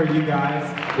wasn't for you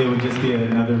guys, it would just be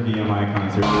another VMI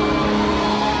concert.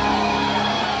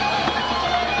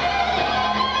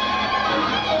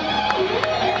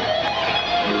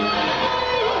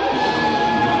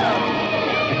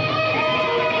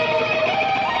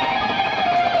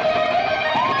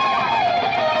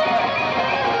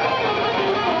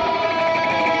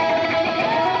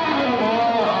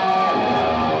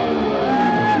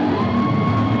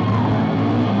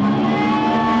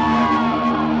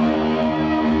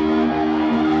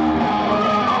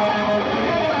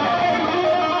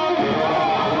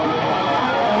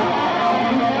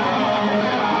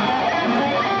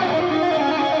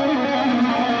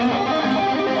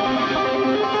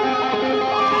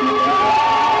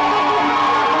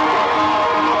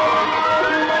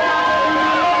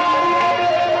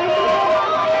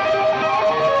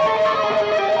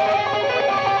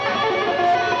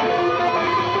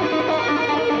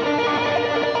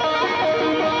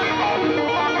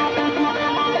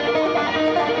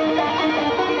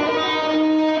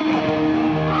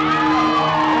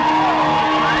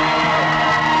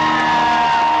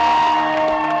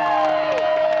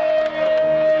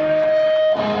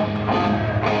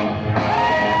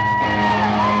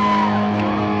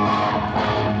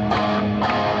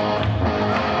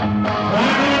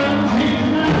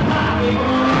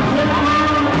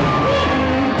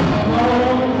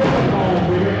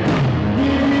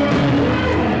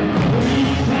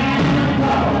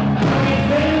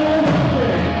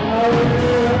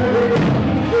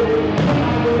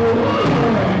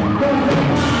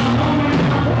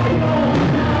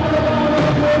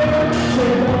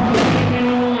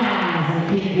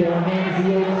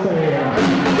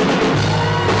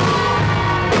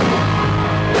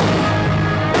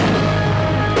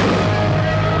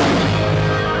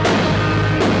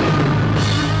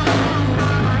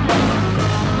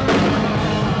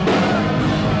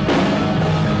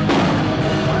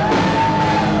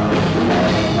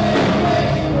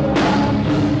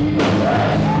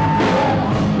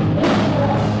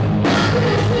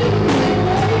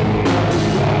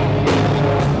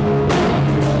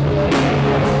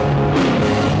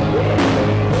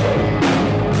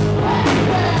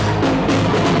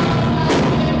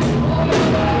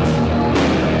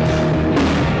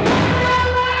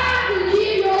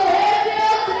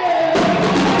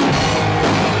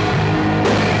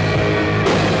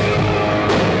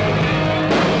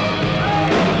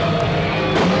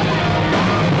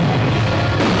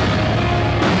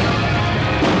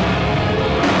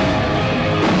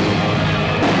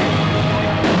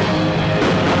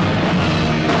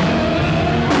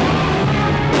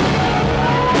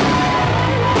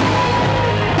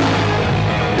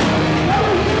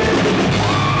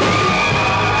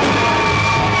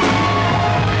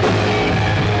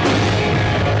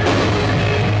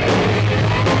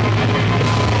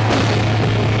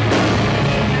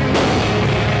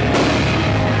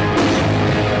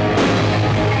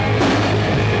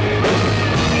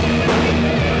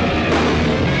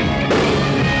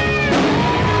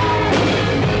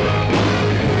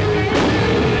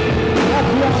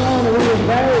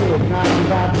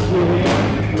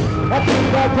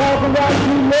 Start talking about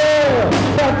true love.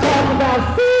 Start talking about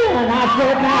sin. I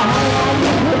said, now how long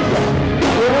you picture?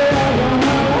 Well, I don't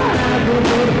know why I could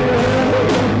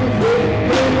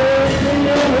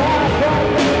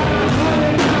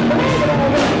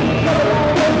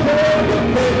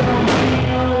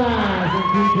do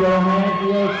keep your hands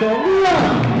here, so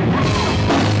love.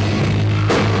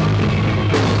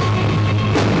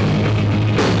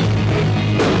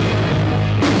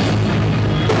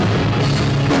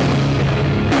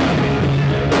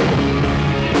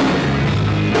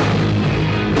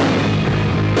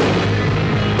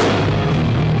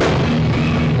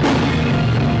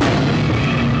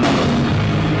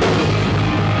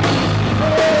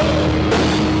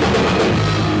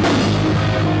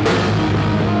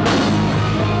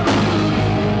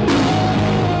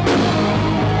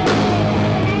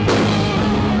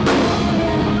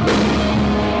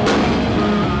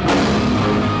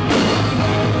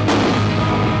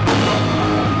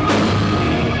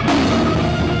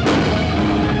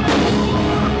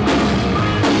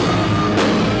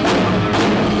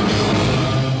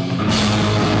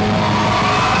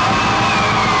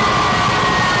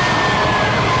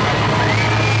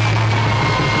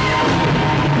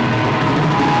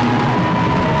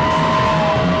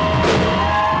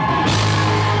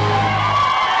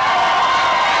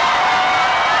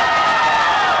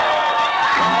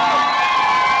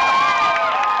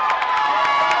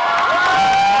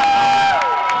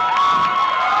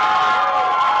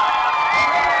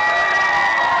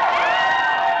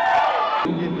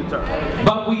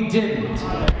 But we didn't.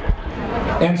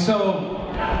 And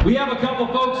so we have a couple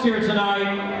folks here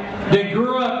tonight that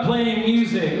grew up playing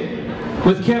music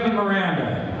with Kevin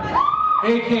Miranda,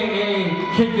 aka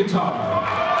Kid Guitar.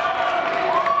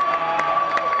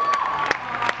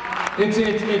 It's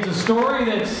a story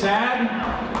that's sad,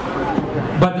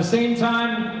 but at the same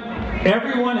time,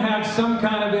 everyone had some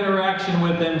kind of interaction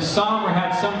with him, saw him or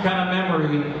had some kind of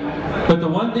memory. But the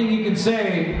one thing you can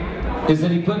say is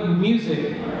that he put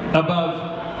music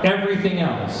above everything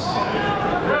else.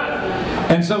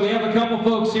 And so we have a couple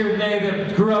folks here today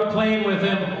that grew up playing with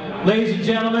him. Ladies and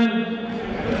gentlemen,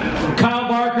 Kyle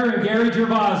Barker and Gary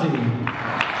Gervasi.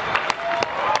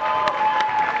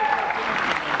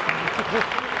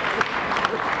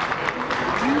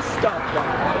 You stop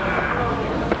that.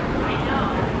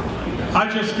 I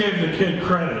just gave the kid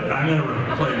credit. I never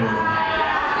played with him.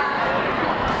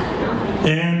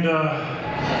 And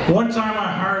one time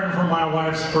I hired him for my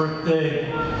wife's birthday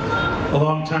a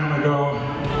long time ago,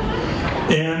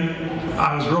 and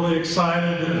I was really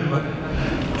excited, but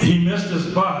he missed his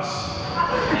bus,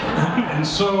 and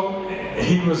so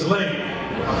he was late.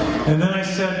 And then I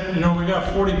said, you know, we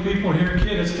got 40 people here,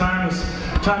 kid, it's time to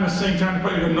sing, time to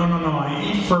play. He goes, no, I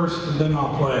eat first and then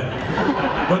I'll play.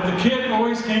 But the kid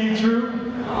always came through.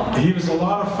 He was a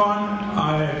lot of fun.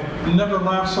 I've never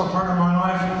laughed so hard in my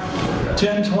life.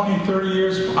 10, 20, 30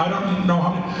 years, I don't know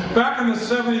how many. Back in the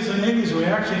 70s and 80s, we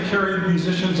actually carried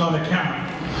musicians on account.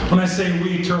 When I say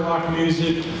we, Turlock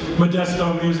Music,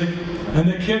 Modesto Music, and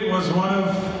the kid was one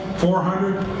of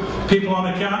 400 people on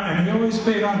account, and he always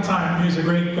paid on time. He's a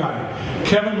great guy.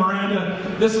 Kevin Miranda,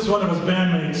 this is one of his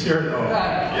bandmates here, though.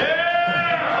 Yeah!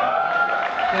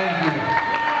 Thank you.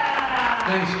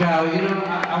 Thanks, Kyle. You know,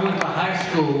 I went to high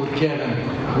school with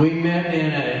Kevin. We met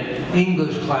in an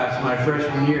English class my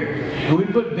freshman year. And we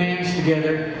put bands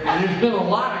together, and there's been a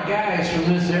lot of guys from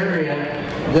this area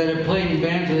that have played in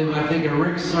bands with him. I think of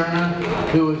Rick Cerna,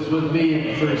 who was with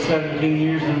me for 17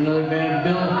 years in another band.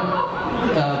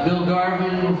 Bill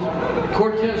Garvin,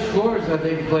 Cortez Flores, I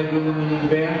think, played with him in a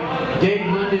band. Dave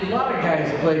Mundy, a lot of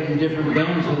guys played in different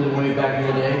bands with him way back in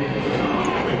the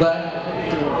day. But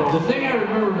the thing I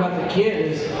remember about the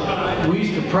kid is we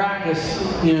used to practice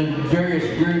in various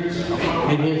groups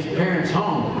in his parents'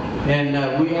 home. And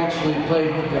we actually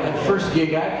played, the first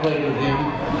gig I played with him,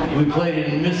 we played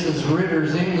in Mrs.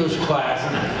 Ritter's English class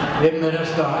at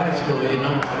Modesto High School, you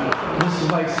know. This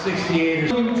is like 68 or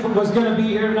something. Tony was going to be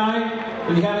here tonight.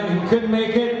 He couldn't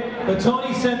make it. But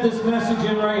Tony sent this message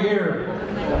in right here.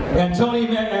 And Tony,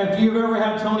 if you've ever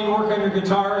had Tony work on your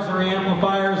guitars or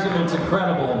amplifiers, it's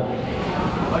incredible.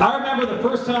 I remember the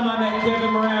first time I met Kevin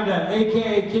Miranda,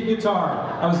 aka Kid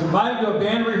Guitar. I was invited to a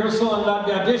band rehearsal and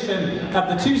the audition at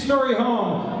the two-story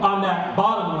home on that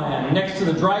bottomland next to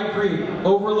the dry creek,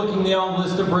 overlooking the El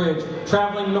Vista Bridge,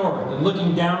 traveling north and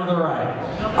looking down to the right.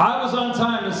 I was on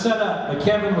time to set up, but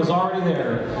Kevin was already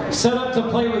there. Set up to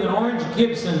play with an orange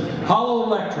Gibson Hollow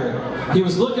Electric. He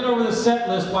was looking over the set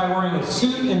list while wearing a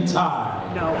suit and tie.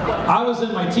 I was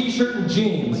in my t-shirt and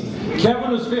jeans.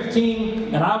 Kevin was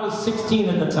 15 and I was 16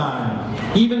 at the time.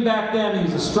 Even back then, he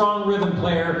was a strong rhythm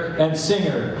player and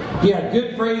singer. He had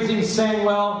good phrasing, sang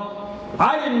well.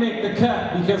 I didn't make the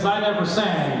cut because I never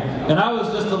sang, and I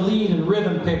was just a lead and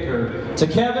rhythm picker. To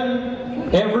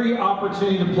Kevin, every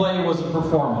opportunity to play was a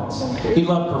performance. He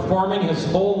loved performing his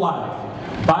whole life,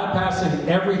 bypassing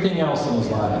everything else in his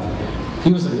life.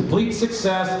 He was a complete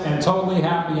success and totally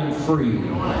happy and free.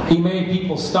 He made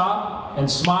people stop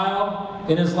and smile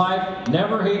in his life,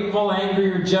 never hateful, angry,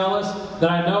 or jealous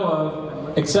that I know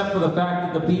of, except for the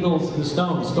fact that the Beatles and the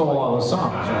Stones stole all his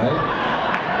songs, right?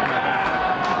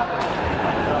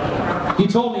 He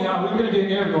told me, we were going to do an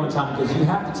interview one time because you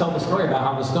have to tell the story about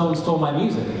how the Stones stole my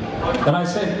music. And I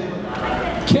said,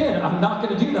 kid, I'm not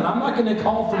going to do that. I'm not going to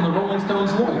call from the Rolling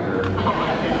Stones lawyer.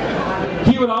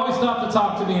 He would always stop to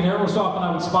talk to me, and every so often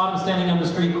I would spot him standing on the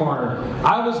street corner.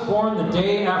 I was born the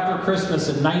day after Christmas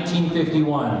in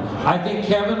 1951. I think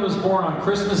Kevin was born on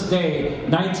Christmas Day,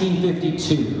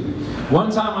 1952. One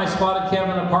time I spotted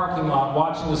Kevin in a parking lot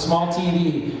watching a small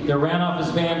TV that ran off his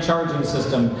van charging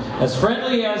system. As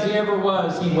friendly as he ever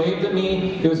was, he waved at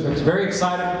me. He was very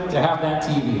excited to have that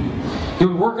TV. He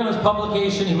would work on his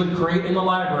publication he would create in the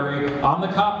library on the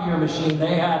copier machine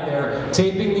they had there,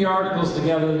 taping the articles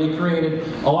together that he created,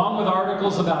 along with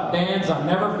articles about bands I'll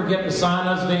never forget the sign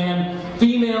on his van,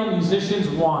 Female Musicians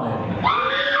Wanted.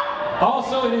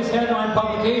 Also in his headline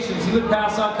publications, he would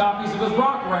pass out copies of his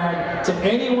rock rag to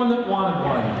anyone that wanted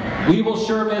one. We will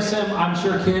sure miss him. I'm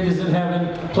sure Kid is in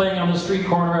heaven playing on the street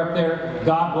corner up there.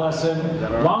 God bless him.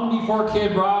 Long before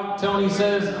Kid Rock, Tony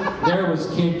says, there was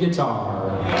Kid Guitar.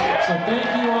 So thank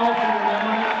you all for your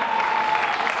memories.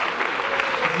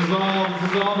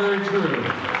 This is all very true.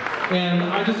 And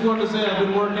I just wanted to say I've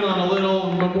been working on a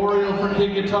little memorial for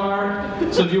Kid Guitar.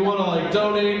 So if you want to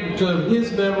donate to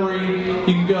his memory, you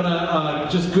can go to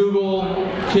just Google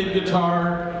Kid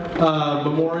Guitar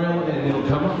Memorial, and it'll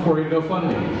come up for you.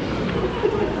 GoFundMe.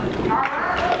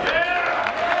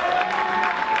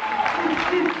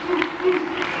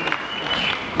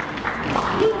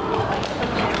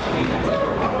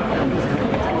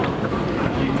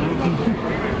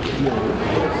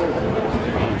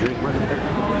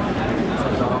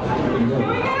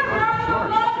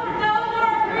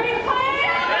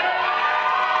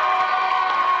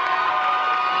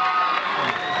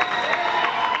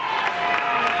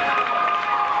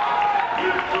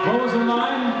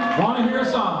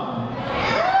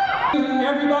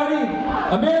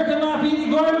 American Lafayette,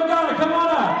 Gloria Magana, come on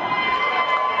up.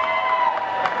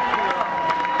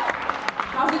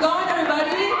 How's it going,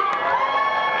 everybody?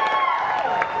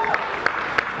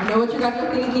 I know what you guys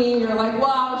are thinking. You're like,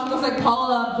 wow, she looks like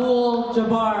Paula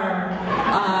Abdul-Jabbar.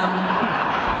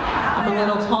 I'm a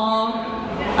little tall.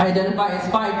 I identify as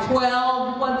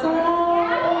 5'12". What's up?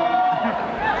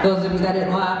 Those of you that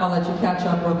didn't laugh, I'll let you catch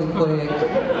up really quick.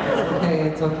 It's okay,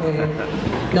 it's okay.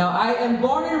 Now, I am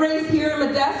born and raised here in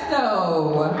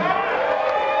Modesto.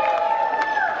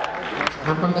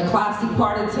 I'm from the classy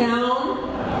part of town.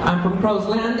 I'm from Crow's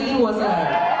Landing. What's up?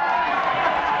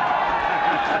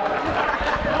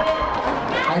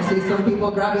 I see some people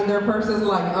grabbing their purses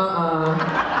like,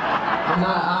 I'm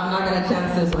not gonna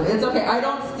chance this one. It's okay, I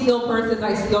don't steal purses,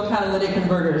 I steal catalytic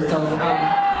converters, so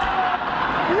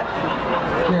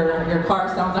your car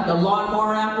sounds like a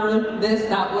lawnmower after this.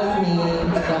 That was me,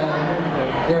 so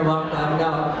you're welcome.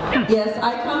 No. Yes,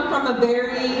 I come from a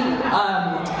very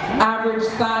average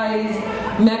size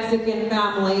Mexican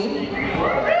family.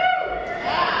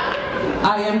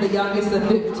 I am the youngest of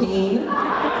 15.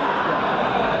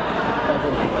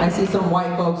 I see some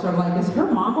white folks are like, is her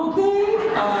mom okay?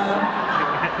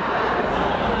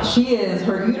 She is,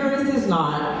 her uterus is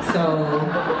not, so.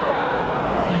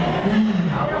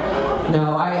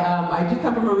 No, I do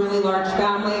come from a really large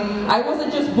family. I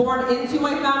wasn't just born into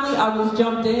my family, I was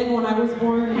jumped in when I was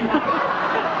born.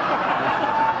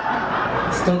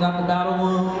 Still got the battle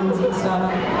wounds and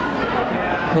stuff.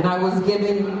 And I was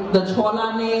given the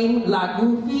Chola name, La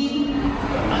Goofy.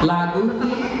 La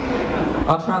Goofy.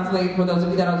 I'll translate for those of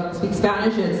you that don't speak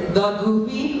Spanish, it's the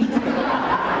Goofy.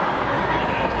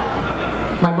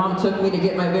 My mom took me to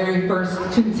get my very first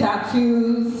 2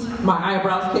 tattoos. My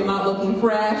eyebrows came out looking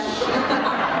fresh.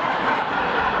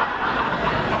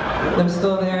 They're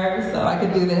still there, so I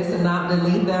could do this and not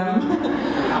delete them.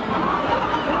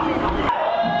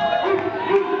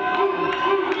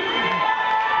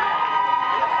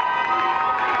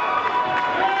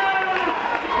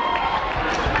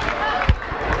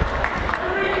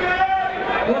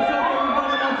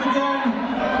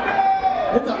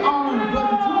 It's an honor and a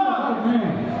pleasure to be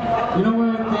man. You know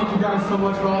what? Thank you guys so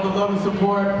much for all the love. love and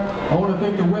support. I want to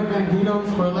thank the Wet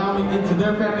Banditos for allowing me into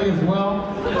their family as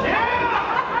well.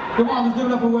 Come on, let's give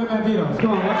it up for Wet Banditos.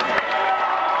 Come on, let's.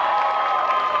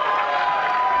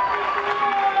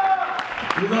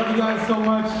 We love you guys so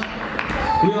much.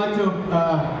 We'd like to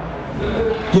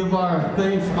give our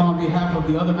thanks on behalf of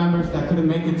the other members that couldn't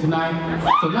make it tonight.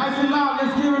 So nice and loud,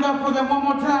 let's give it up for them one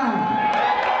more time.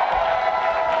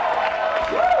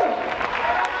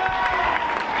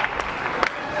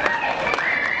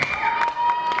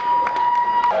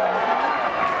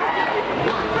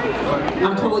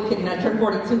 I'm totally kidding. I turned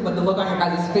 42, but the look on your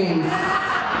guys' face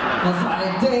was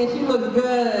like, dang, she looks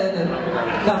good.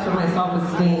 That's for my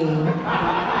self-esteem.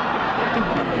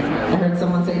 I heard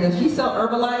someone say this. She sell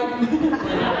Herbalife.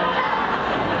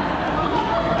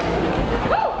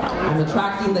 I'm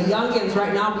attracting the youngins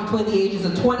right now between the ages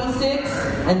of 26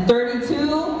 and 32. I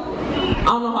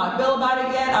don't know how I feel about it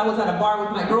yet. I was at a bar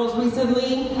with my girls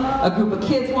recently. A group of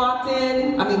kids walked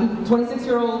in.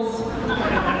 26-year-olds.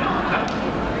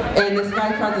 And this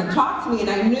guy tried to talk to me, and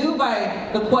I knew by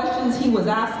the questions he was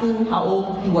asking how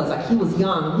old he was. Like, he was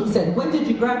young. He said, when did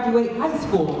you graduate high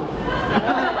school?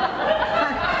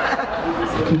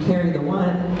 You carry the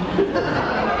one.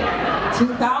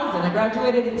 2000. I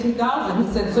graduated in 2000.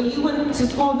 He said, so you went to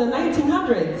school in the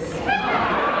 1900s.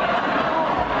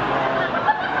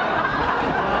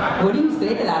 What do you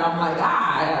say to that? I'm like,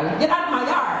 get out of my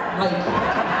yard. Like,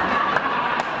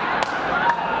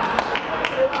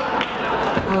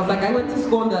 I was like, I went to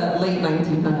school in the late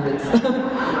 1900s.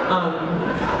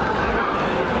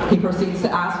 He proceeds to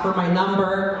ask for my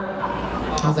number.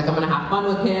 I was like, I'm gonna have fun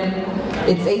with him.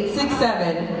 It's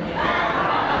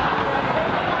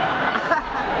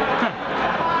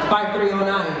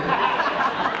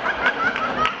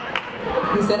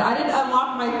 867-5309. He said, I didn't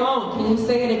unlock my phone. Can you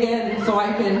say it again so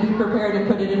I can be prepared and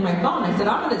put it in my phone? I said,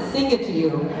 I'm gonna sing it to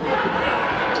you.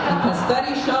 Because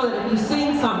studies show that if you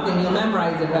sing something, you'll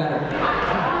memorize it better.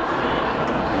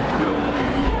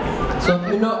 So if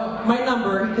you know my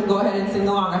number, you can go ahead and sing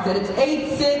along. I said, it's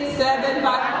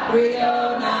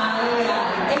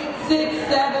 867-5309.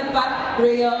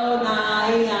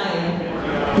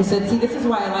 867-5309. He said, see, this is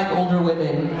why I like older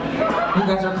women. You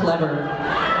guys are clever.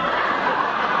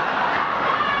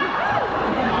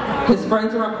 His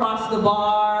friends are across the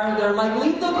bar. They're like,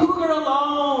 leave the cougar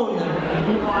alone.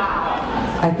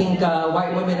 I think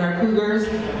white women are cougars.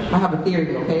 I have a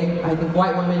theory, okay? I think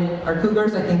white women are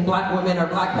cougars. I think black women are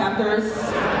Black Panthers.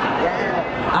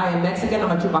 I am Mexican. I'm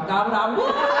a chupacabra. Woo!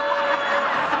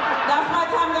 That's my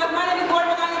time, guys. My name is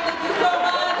Brenda Huggins. Thank you so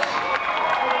much.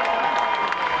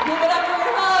 Give it up for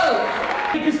your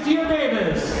host. Castillo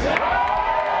Davis.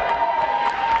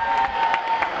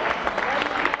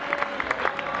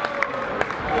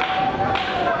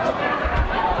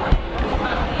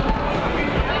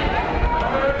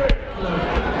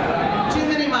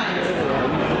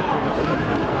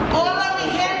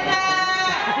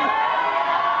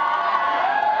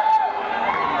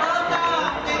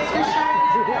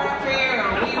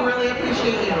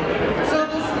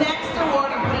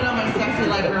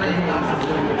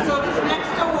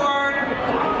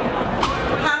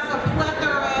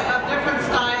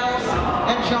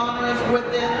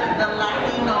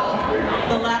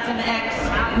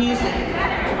 Music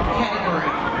category.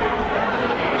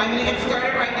 I'm going to get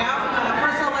started right now.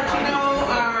 First, I'll let you know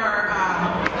our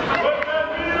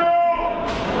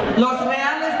Los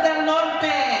Reales del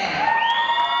Norte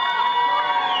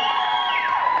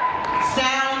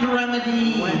Sound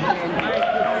Remedy.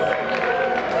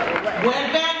 Wet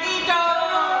Banditos.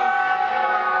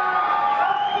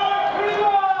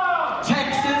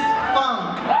 Texas Funk.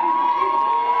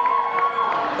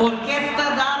 Orquesta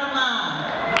Dharma.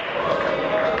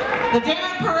 The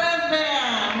David Perez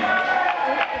Band,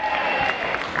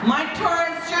 Mike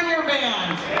Torres Jr.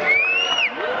 Band,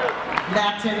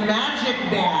 Latin Magic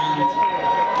Band,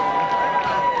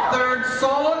 Third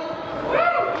Soul,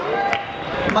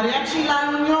 Mariachi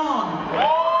La Union,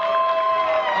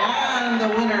 and the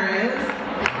winner is,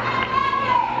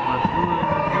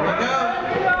 here we go.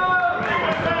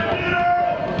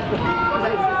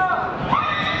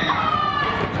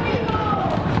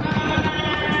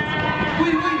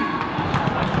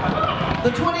 The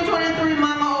 2023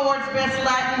 Mama Awards Best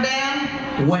Latin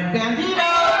Band, Wet Banditos!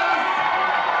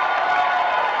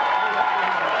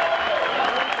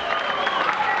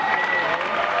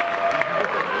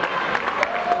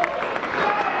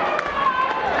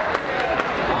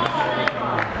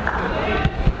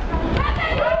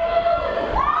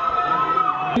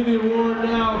 The award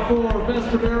now for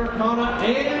Best Americana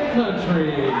and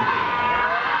Country.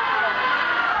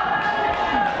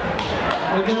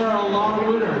 And there are a lot of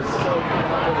winners.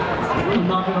 I'm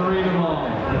not going to read them all.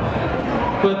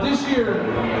 But this year,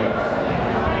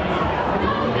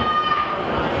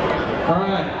 all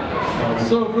right,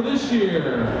 so for this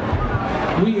year,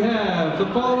 we have the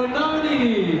following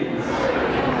nominees.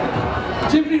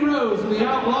 Tiffany Rose and the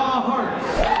Outlaw Hearts.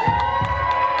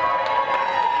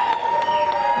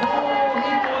 Paul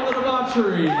Hinkle and the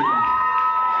Debauchery.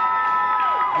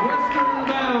 Western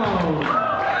Bound.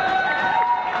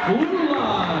 Blue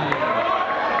Line.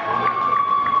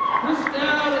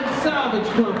 Christown and Salvage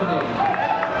Company.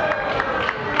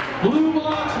 Blue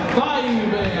Box Bayou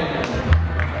Band.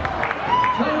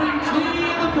 Tony T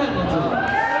and the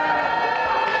Pendletons.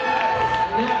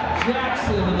 Snap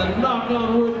Jackson and the Knock on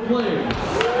Wood Players.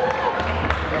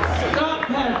 Scott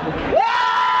Patrick.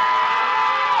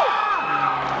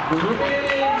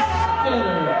 Brenda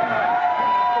Huggins.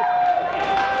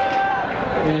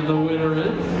 And the winner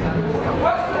is...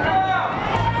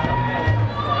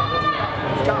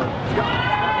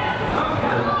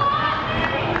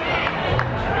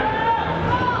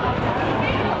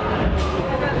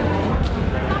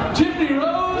 Tiffany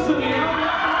Rose and the Outlaw.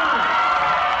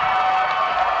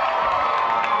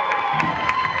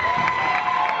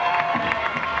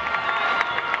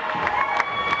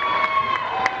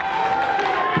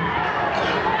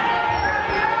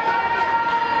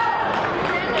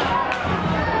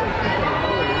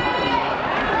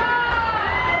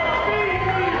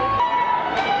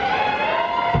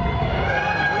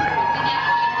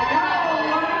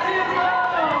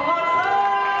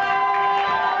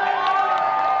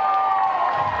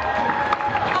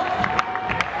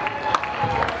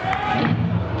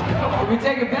 We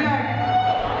take it back.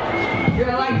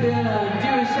 I'd like to do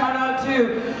a shout out to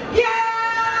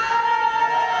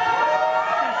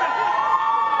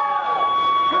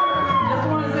Just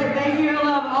want to say thank you and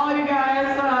love all you guys.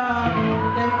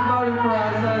 Thanks for voting for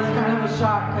us. It's kind of a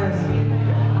shock because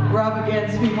we're up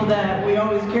against people that we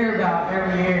always care about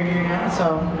every year, you know.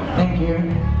 So thank you.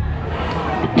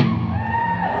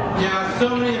 Yeah,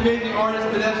 so many amazing artists.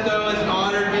 Modesto is an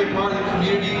honor to be a part of the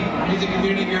community, music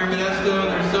community here in Modesto.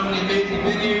 There's so many amazing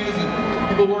venues and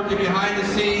people working behind the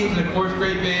scenes, and of course,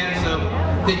 great bands. So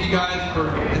thank you guys for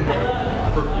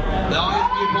allowing us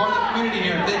to be a part of the community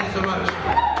here. Thank you so much.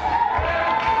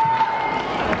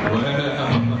 Well,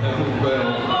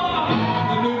 I'm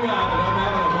the new guy, but I'm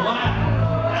having a blast.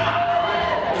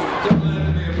 So glad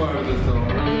to be a part of this song.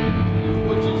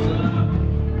 What you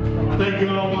said. Thank you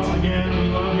all once again. We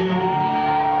love you.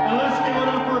 And let's give it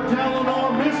up for Eleanor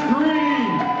Miss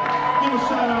Green. Give a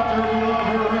shout out to her. We love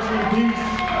her. Rest in peace.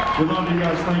 We love you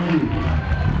guys. Thank you.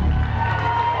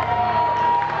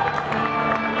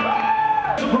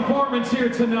 The performance here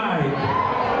tonight.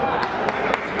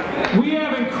 We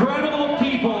have incredible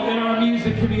people in our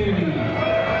music community.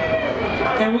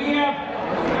 And we have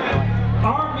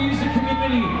our music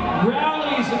community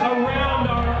rallies around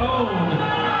our own.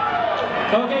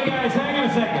 Okay guys, hang on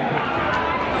a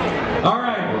second. All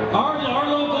right, our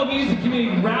local music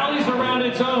community rallies around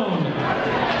its own.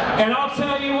 And I'll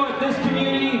tell you what, this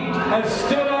community has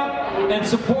stood up and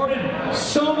supported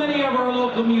so many of our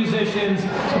local musicians.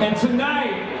 And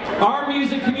tonight, our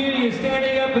music community is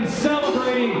standing up and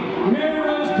celebrating Mary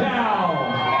Rose Powell.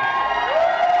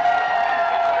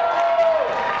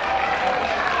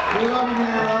 We love you,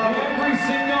 Mary Rose. Every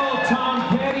single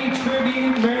Tom Petty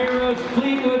tribute, Mary Rose,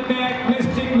 Fleetwood Mac,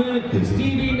 Mystic Moon,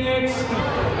 Stevie Nicks,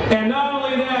 and not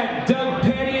only that, Doug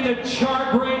Petty and the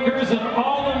Chartbreakers and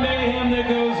all the mayhem that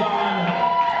goes on.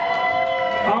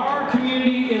 Our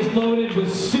community is loaded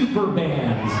with super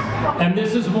bands, and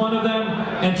this is one of them.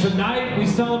 And tonight we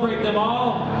celebrate them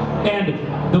all,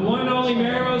 and the one and only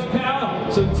Mary Rose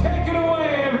Powell. So take it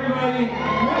away, everybody.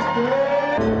 Mister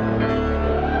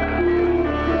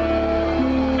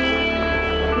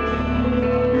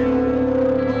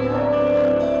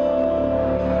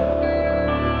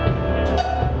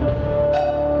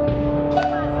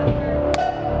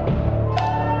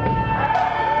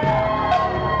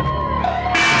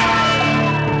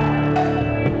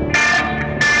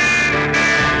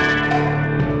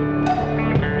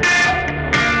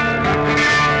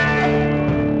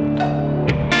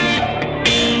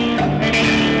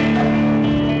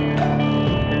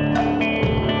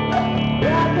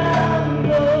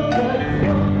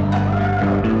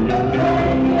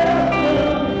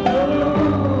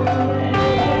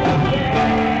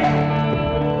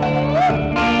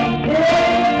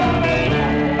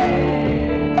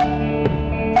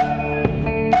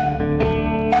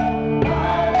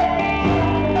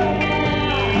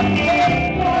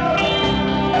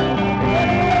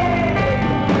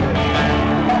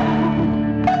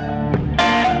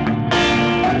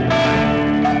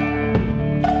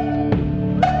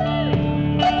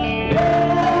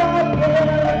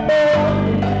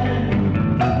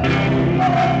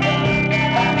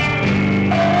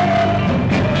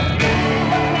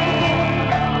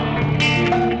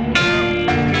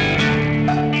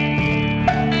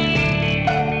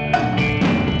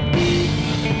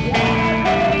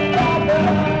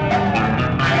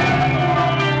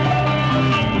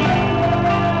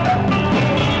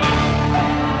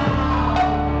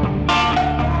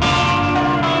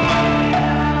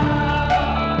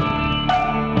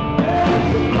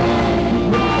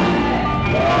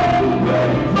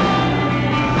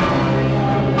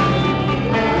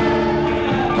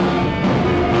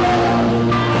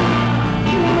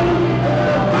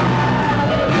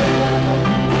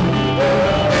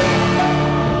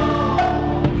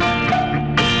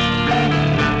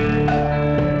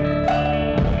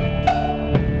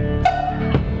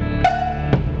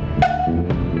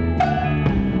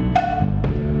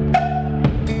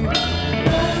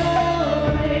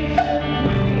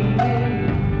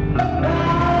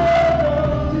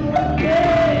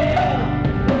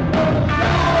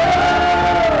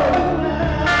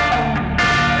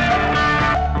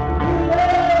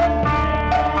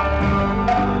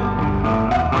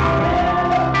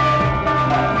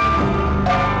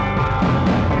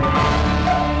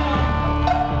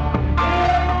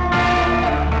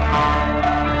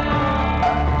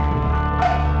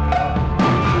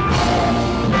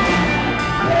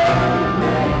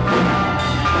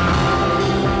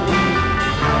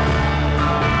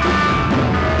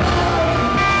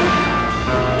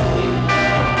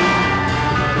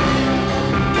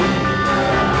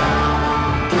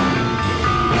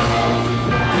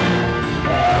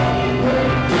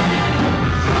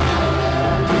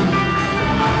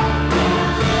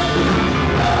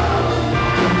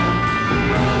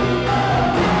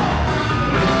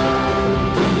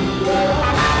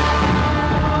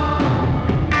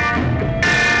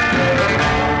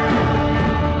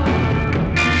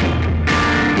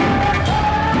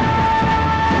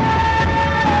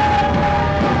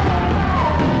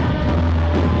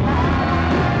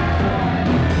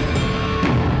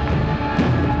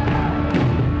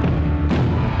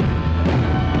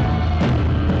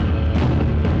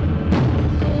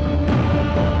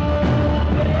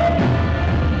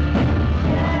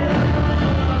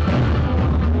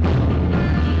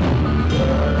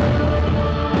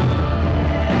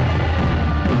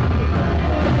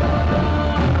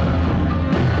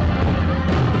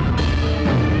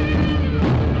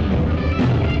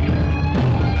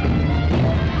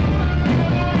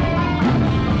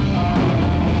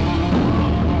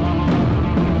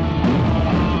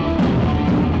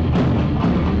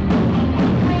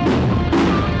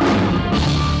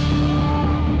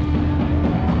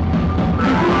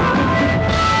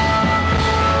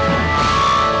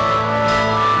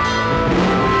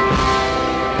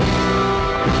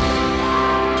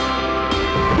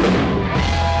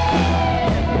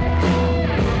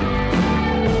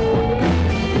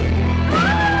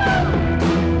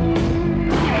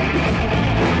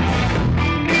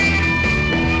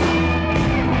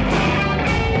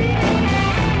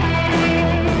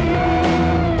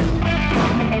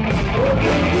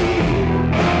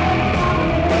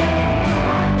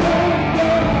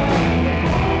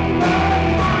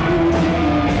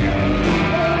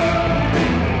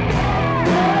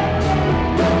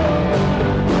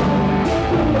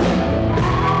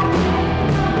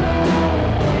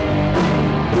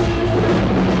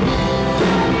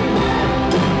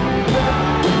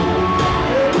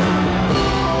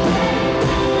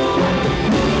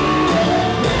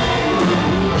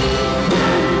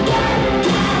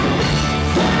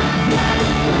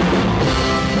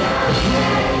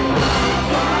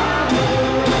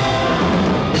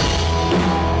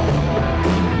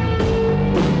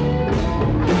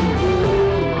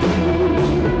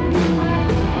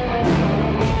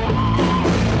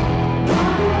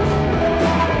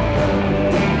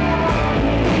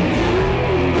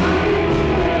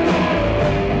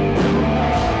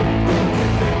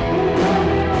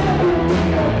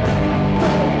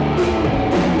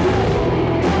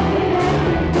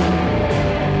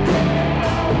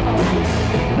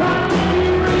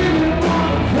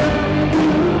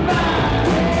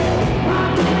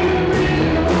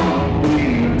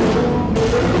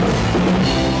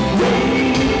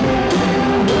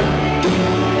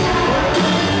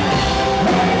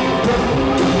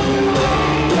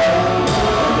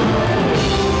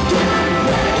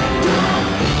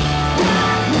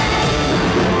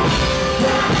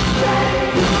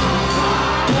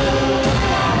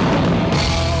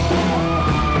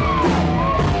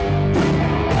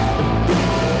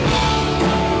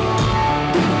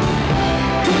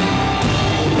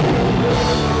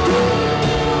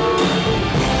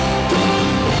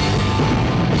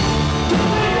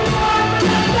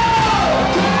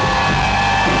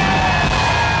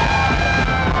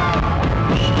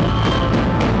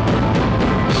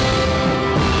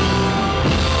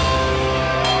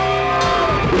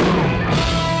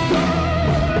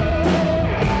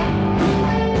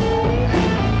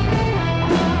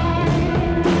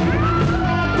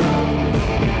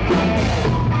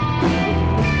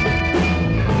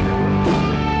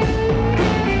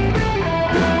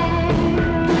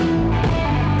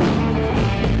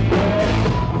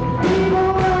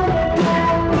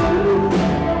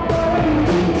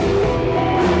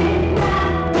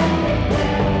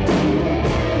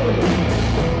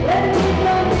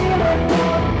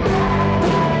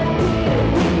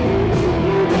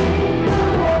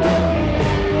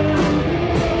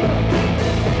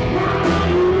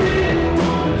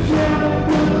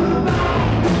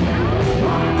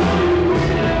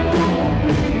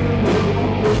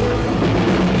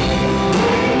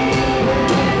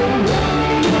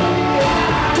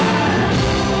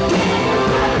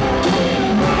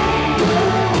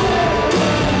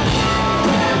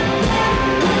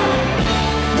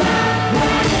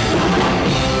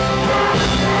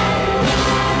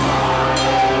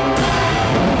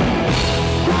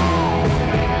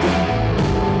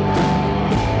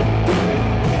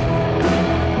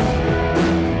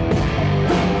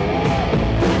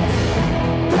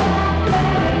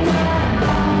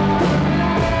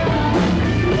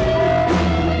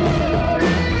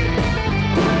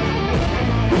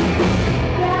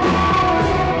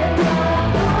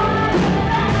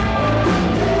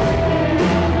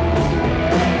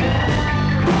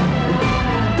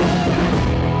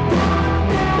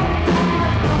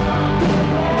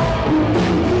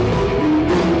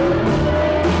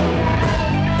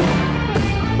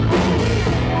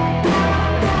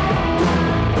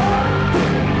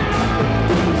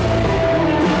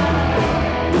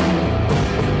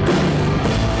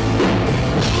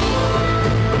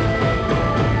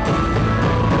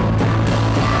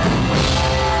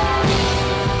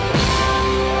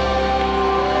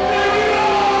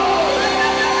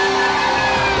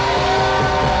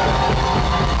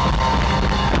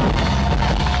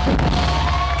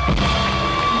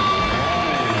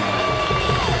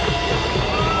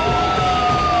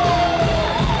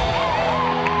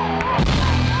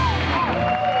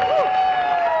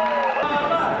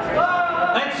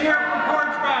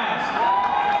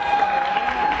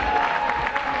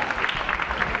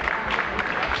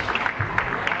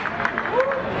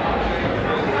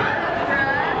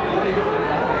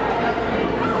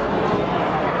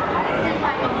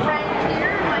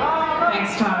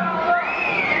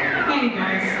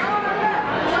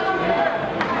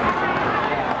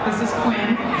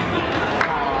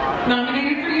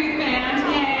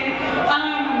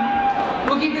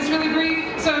this really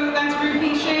brief. So that's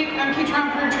Ruby Shake. I'm key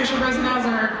trumpeter. Trisha Bresnell is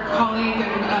our colleague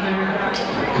and other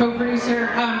co-producer.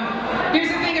 Here's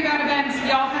the thing about events,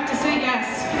 y'all have to say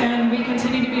yes, and we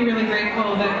continue to be really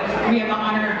grateful that we have the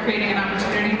honor of creating an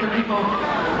opportunity for people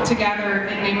to gather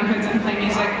in neighborhoods and play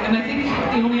music. And I think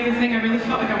the only other thing I really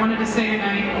felt like I wanted to say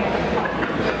tonight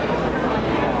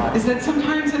is that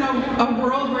sometimes in a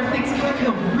world where things can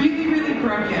feel really, really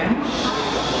broken,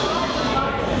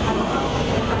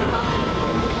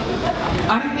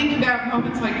 I think about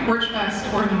moments like Porch Fest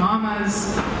or the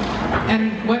Mamas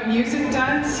and what music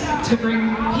does to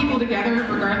bring people together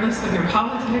regardless of your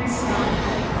politics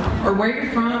or where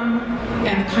you're from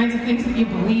and the kinds of things that you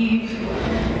believe.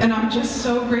 And I'm just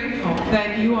so grateful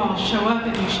that you all show up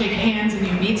and you shake hands and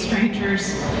you meet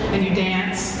strangers and you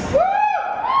dance.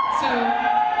 So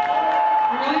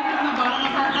really from the bottom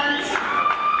of our hearts,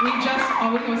 we just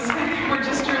always say we're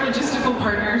just your logistical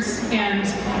partners, and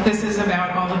this is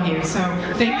about all of you. So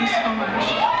thank you so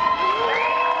much.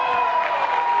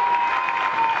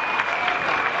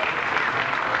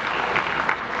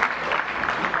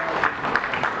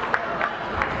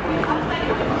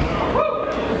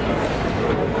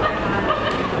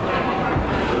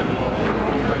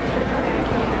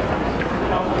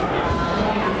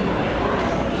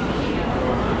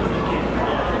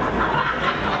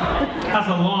 That's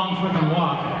a long fucking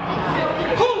walk.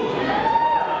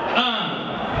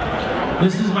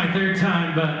 This is my third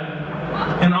time,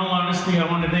 but in all honesty, I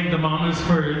want to thank the Mamas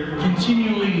for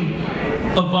continually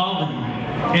evolving.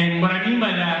 And what I mean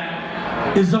by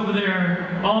that is over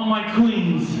there, all my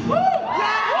queens. All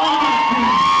my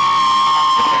queens.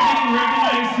 Being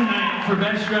recognized tonight for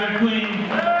Best Drag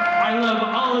Queen. I love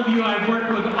all of you. I've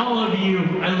worked with all of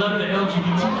you. I love the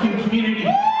LGBTQ community. I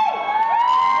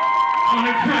want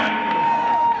to cry.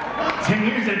 10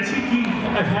 years at Tiki,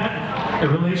 I've had a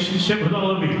relationship with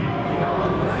all of you.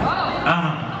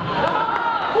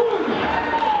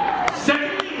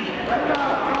 Secondly,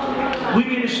 we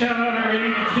need a shout out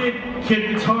already to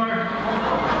Kid Guitar.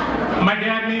 My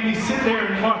dad made me sit there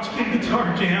and watch Kid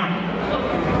Guitar jam.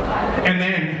 And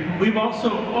then we've also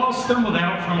all stumbled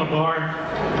out from a bar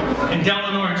and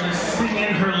Delano just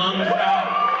singing her lungs out.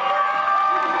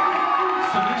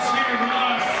 So this year we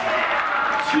lost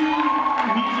 2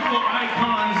 musical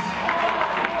icons,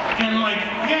 and like,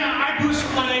 yeah, I push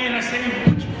play and I say,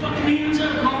 put your fucking hands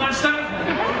up and all that stuff,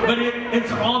 but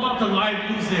it's all about the live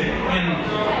music.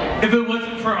 And if it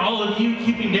wasn't for all of you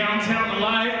keeping downtown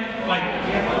alive, like,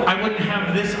 I wouldn't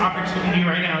have this opportunity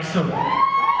right now. So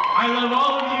I love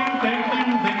all of you. Thank you. Thank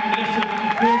you, Modesto,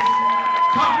 this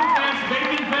Coffee Fest,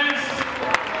 Bacon Fest.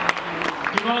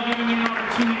 You've all given me an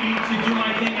opportunity to do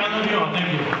my thing. I love you all. Thank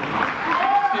you.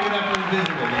 Let's give it up for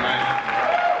Invisible, guys.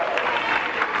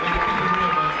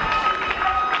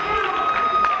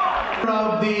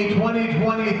 Of the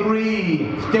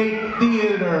 2023 State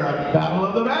Theater Battle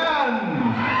of the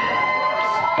Bands,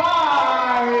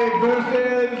 Spy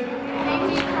versus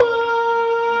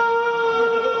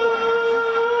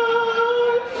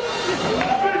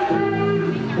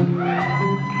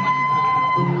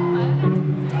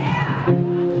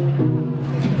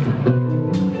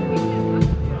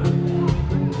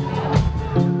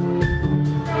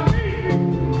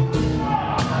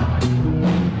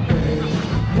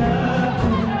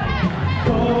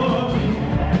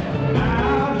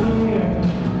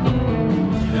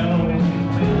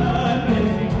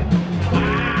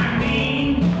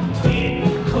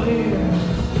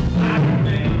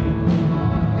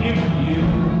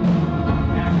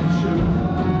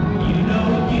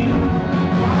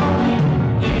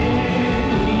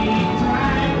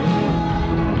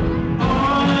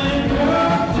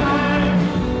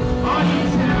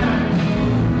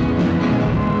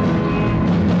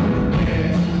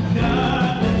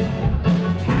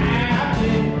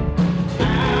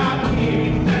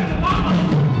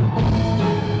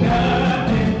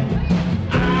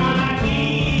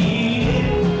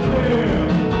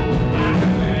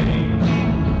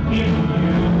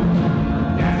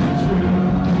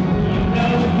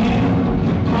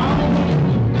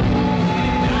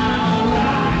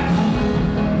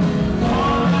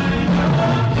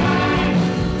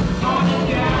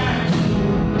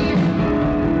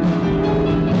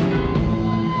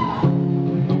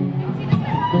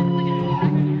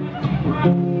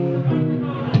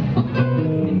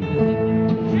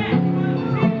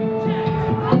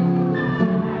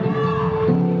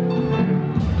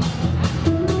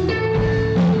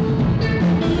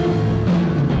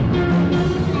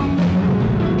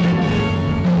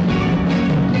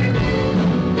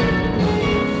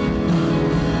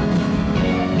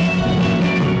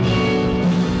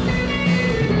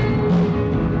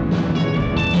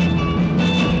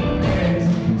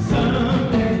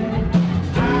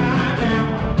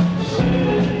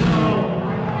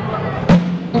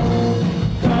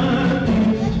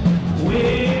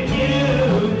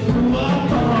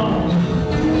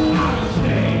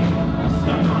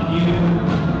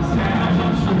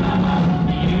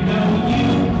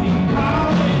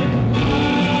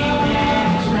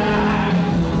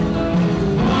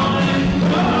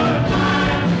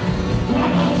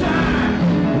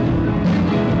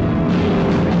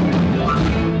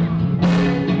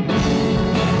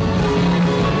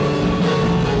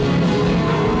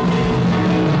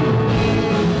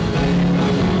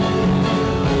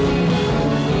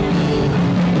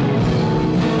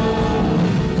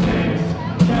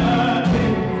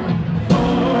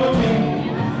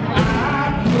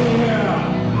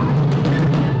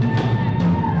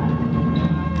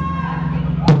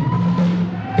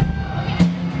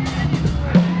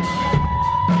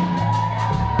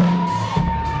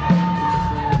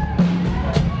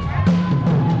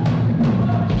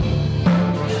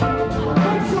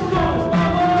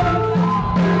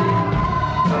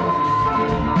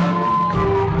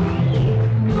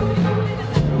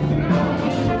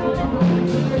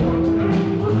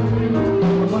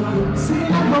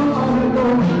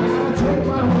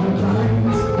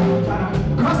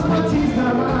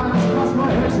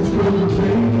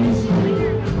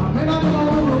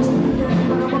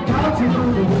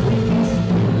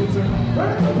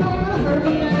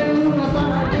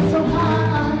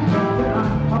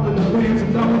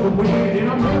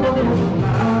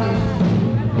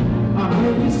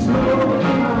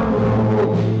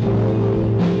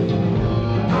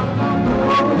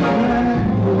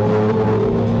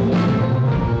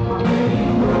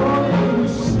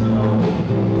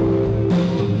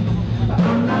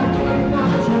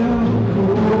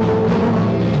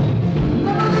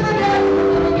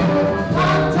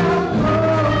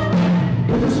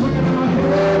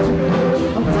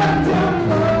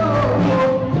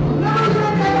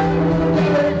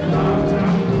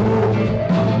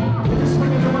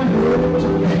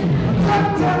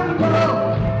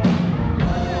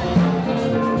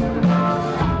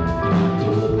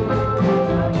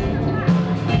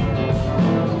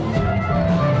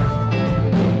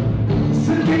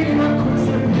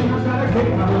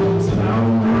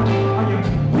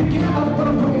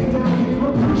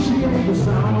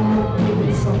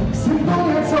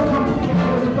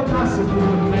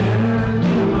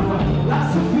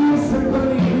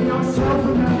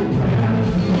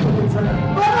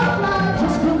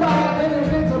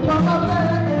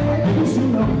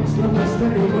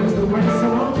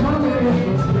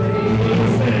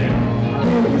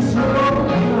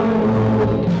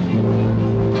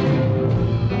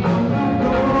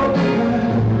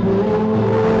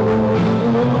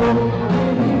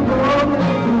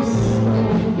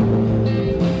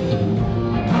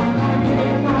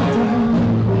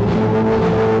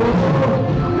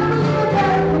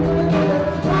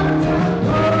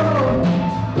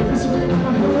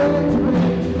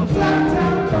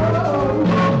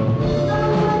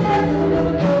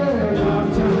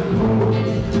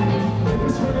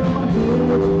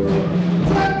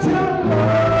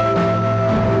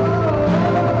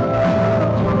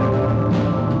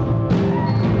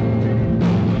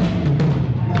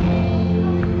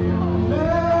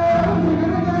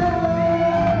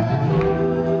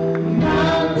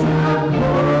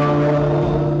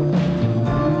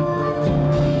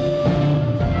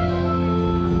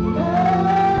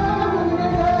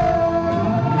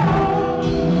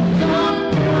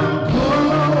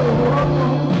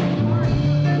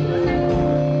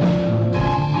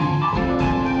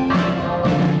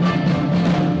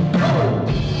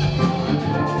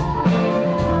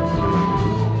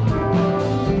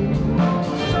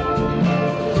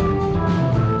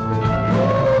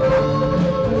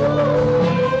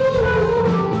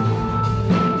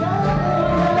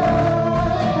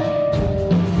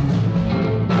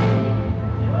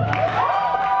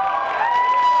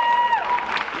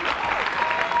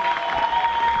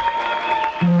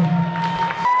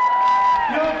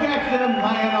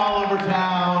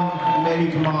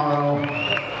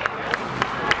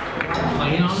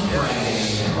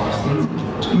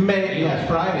yes,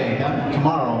 Friday,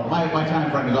 tomorrow. My time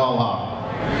frame is all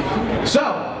off. So,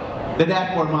 the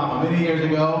Dashboard Mama. Many years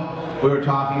ago, we were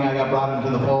talking, I got brought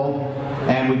into the fold,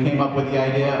 and we came up with the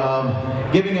idea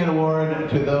of giving an award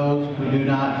to those who do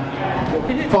not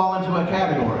fall into a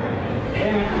category.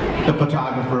 The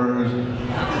photographers,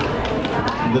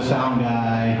 the sound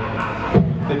guy,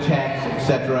 the techs,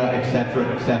 etc., etc.,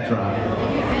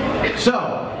 etc.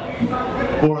 So,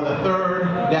 for the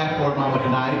third Dashboard Mama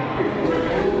tonight,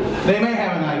 they may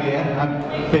have an idea.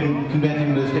 I've been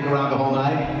convincing them to stick around the whole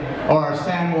night. Or our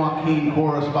San Joaquin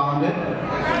correspondent,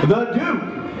 the Duke,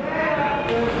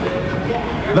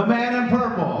 the man in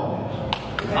purple.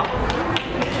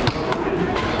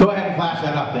 Go ahead and flash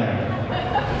that up there.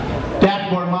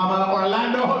 Dashboard Mama,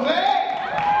 Orlando Jose.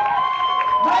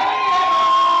 Bring it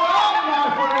on, my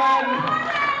friend.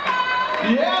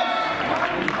 Yes,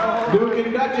 Duke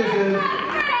and Duchesses.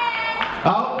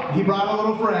 Oh, he brought a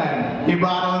little friend. He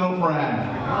brought a little friend.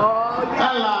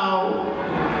 Hello.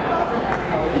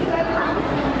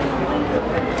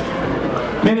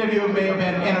 Many of you may have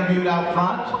been interviewed out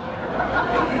front.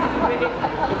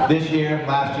 This year,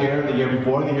 last year, the year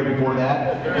before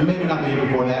that, and maybe not the year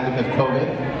before that because of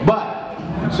COVID. But,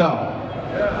 so,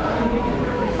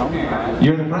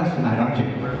 you're the press tonight, aren't you?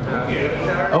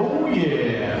 Oh,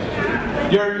 yeah.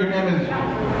 Your name is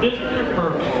Mr.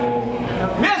 Purple.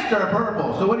 Mr.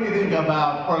 Purple. So what do you think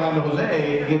about Orlando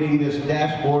Jose getting this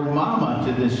Dashboard Mama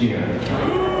to this year?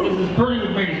 This is pretty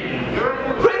amazing.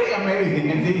 Pretty amazing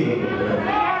indeed.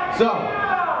 So,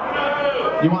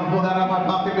 you want to pull that out of my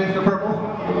pocket, Mr. Purple?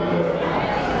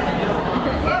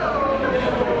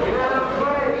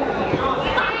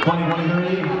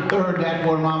 '23, third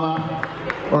Dashboard Mama,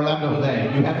 Orlando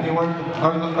Jose. You have any words,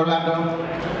 Orlando?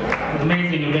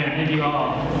 Amazing event. Thank you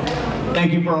all.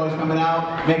 Thank you for always coming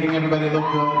out, making everybody look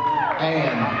good,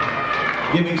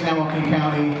 and giving San Joaquin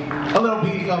County a little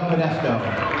piece of Modesto.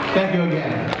 Thank you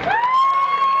again.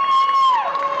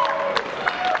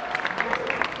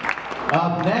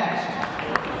 Up next.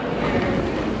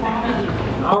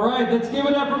 All right, let's give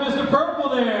it up for Mr. Purple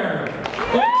there.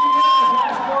 Thank you,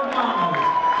 Dashboard Mamas.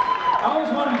 I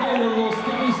always wanted to get a little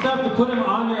sticky stuff to put them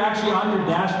on your, actually on your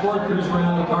dashboard, cruise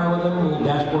around the car with them, a little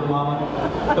Dashboard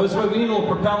Mama. Those we need little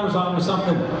propellers on or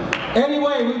something.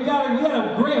 Anyway, we had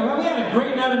a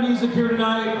great night of music here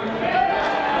tonight.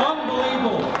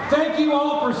 Unbelievable. Thank you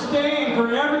all for staying,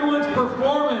 for everyone's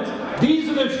performance. These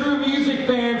are the true music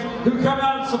fans who come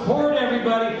out and support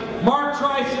everybody. Mark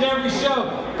Trice at every show.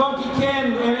 Funky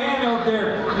Ken and Ann out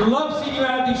there. We love seeing you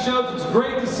at these shows. It's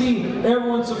great to see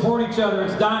everyone support each other.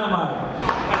 It's dynamite.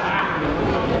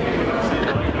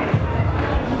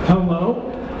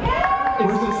 Hello?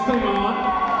 Is this thing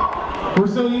on? We're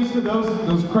so used to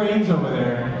those cranes over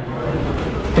there.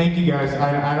 Thank you guys.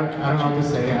 I don't know what to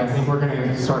say. I think we're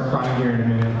gonna start crying here in a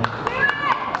minute.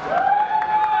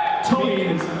 Tony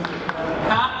is.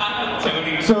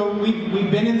 So we've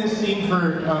been in this scene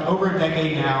for over a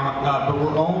decade now, but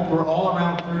we're all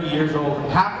around 30 years old.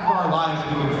 Half of our lives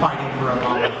we've been fighting for a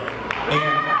mama,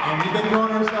 and we've been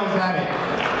throwing ourselves at it.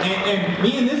 And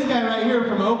me and this guy right here are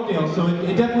from Oakdale, so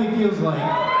it definitely feels like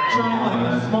trying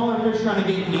like a smaller fish trying to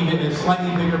get even a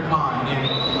slightly bigger pond.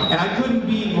 And I couldn't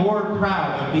be more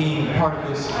proud of being part of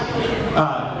this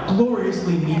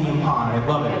gloriously medium pond. I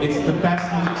love it. It's the best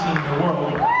music scene in the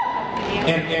world.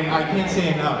 And I can't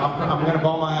say enough. I'm going to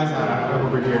bawl my eyes out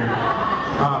over here.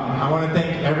 I want to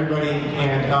thank everybody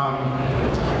and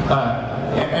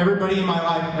everybody in my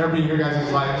life, everybody in your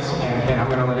guys' lives, and I'm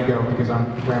going to let it go because I'm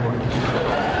rambling.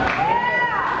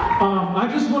 I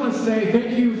just want to say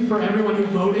thank you for everyone who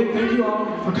voted. Thank you all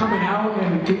for coming out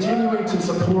and continuing to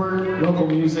support local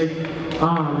music.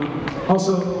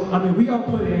 Also, I mean, we all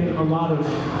put in a lot of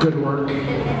good work,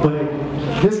 but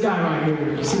this guy right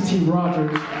here, CT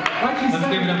Rogers, like he said,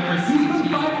 he's been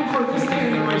fighting for this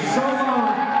thing for so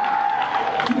long.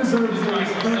 He deserves this.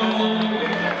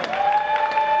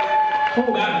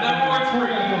 That part's for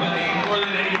you, buddy, more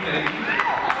than anything.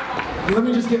 Let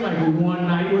me just get like one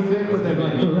night with it, but then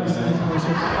like the rest of this.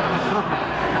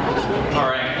 All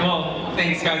right. Well,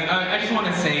 thanks, guys. I just want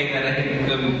to say that I think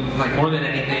like more than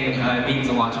anything, it means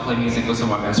a lot to play music with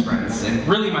some of my best friends, and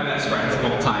really my best friends the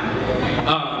whole time.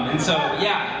 And so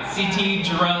yeah, CT,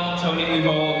 Jerrel, Tony, we've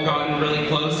all gotten really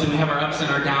close, and we have our ups and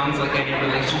our downs like any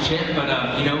relationship.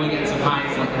 But you know, we get some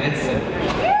highs like this, and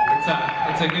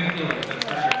it's a good feeling, that's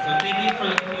for sure. So thank you for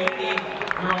the community.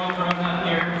 We're all grown up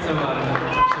here, so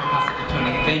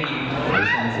Tony, thank you.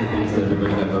 just want to say thanks to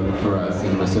everybody that voted for us,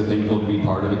 and we're so thankful to be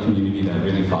part of a community that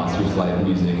really fosters live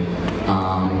music.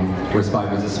 We're Spy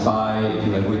vs. Spy. If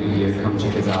you like what you hear, come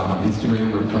check us out on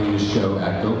Instagram. We're playing a show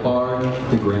at Goat Bar,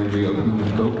 the grand reopening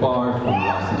of Goat Bar from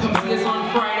Ross. Come see us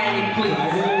on Friday, please.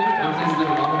 There are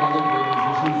a lot of other great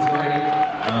musicians tonight.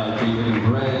 David and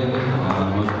Greg,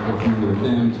 most people are familiar with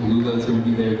them. Tallulah's going to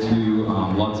be there too.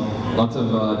 Lots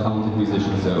of talented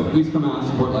musicians. So please come out and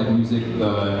support live music,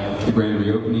 the grand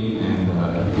reopening, and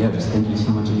yeah, just thank you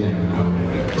so much again.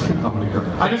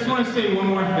 I just want to say one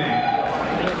more thing.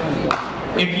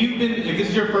 If this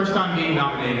is your first time being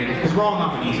nominated, because we're all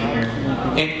nominees in here,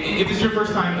 and if it's your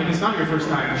first time, if it's not your first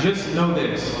time, just know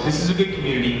this. This is a good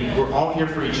community. We're all here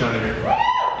for each other.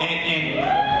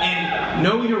 And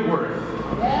know your worth.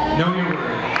 Know your worth.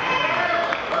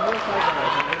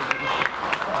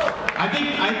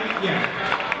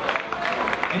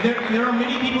 And there are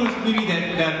many people in this community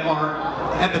that are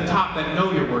at the top that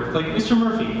know your worth, like Mr.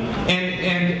 Murphy.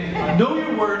 And know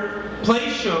your worth, play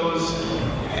shows,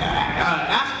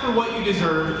 ask for what you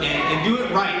deserve, and do it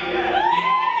right.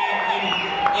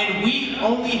 And we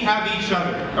only have each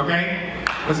other, okay?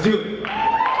 Let's do it.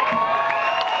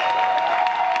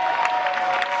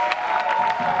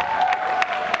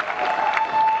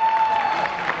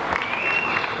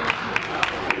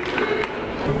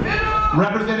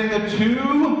 Representing the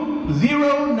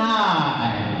 209,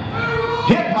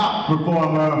 hip-hop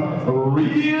performer,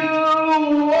 Real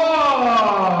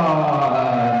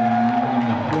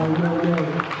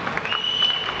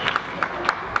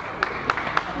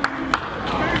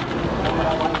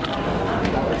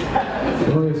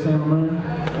Go ahead, Sam, man.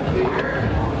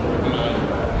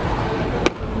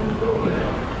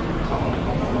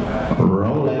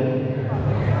 Roll it.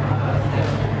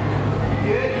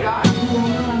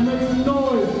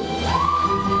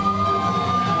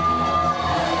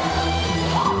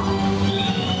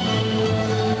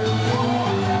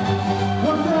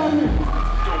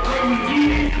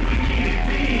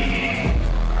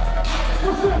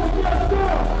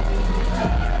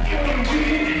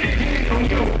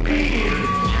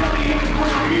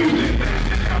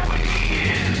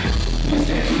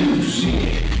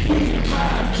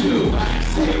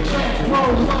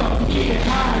 Roll up, get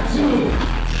high too.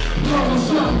 Rolling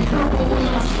something purple when I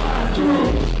slide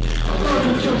through.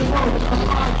 Allergic to broke,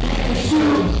 I can't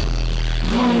shoot.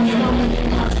 Money coming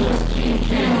and I just keep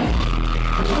count.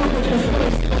 Look at this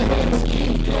face, the haters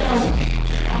keep down.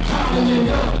 I'm piling it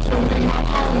up to make my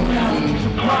own now.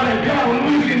 Ride it down,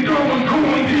 losing, throwing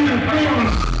coins in the family.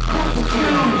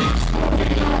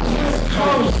 Smoking on the West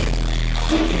Coast.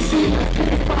 She can see the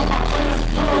pig from my West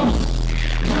Coast.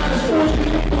 Not as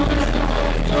fortunate when that's not how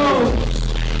it goes.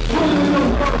 Put in the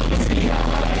work and see how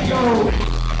I go.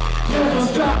 Never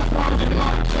stop finding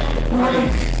my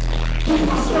race. Keep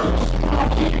my circle small,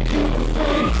 keep it in the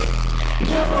face.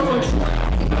 Never a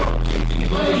trap, no kicking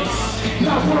lace.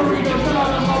 Not worried about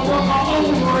them, I run my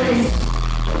own race.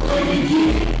 The way we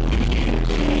get it,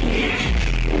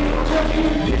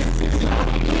 this is how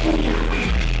we get it.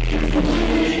 If you win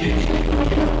it, it's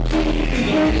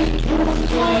ready to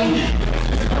explain.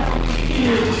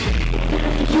 Years.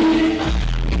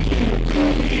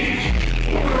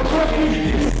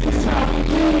 This is how we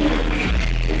do it.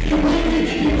 If you win it,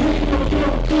 you ain't no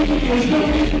guilty. There's no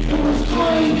need to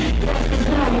explain. That's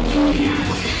how we do it.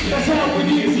 That's how it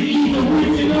is. Even when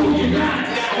you know you're not.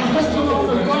 I hustle on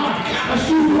the block. I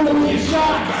shoot when you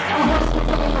shot. I hustle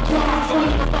on the block.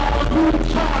 Front the ball, good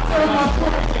top. Turn my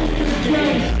stripes into the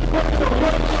game. What the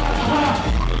hot.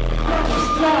 Never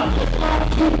stop. I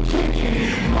keep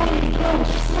kicking. Money don't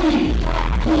sleep. I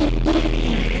keep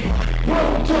kicking.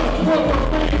 Rolled up, rubber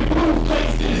band, blue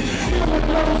faces. Still with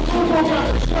those people got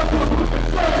the struggle with the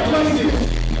third places.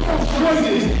 Those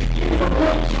places, keep the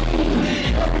work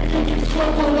clean. Everything is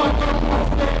trouble like I'm off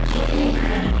that clean.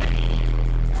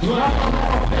 Like I'm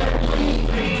off that clean.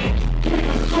 Keep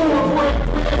the score break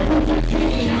red with the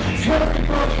team.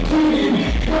 Everybody winning,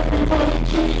 everybody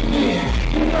kicking in.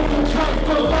 You know the type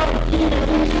of life, yeah,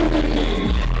 we living in.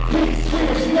 Big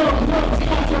switch, no,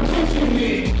 not to mention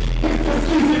it. It's the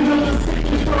season of the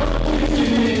sickness,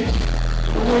 isn't it?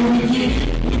 The way we get it,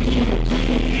 we get it.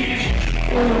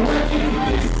 On the record,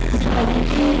 this is how we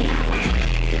get it.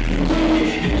 If you win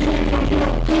it, you ain't no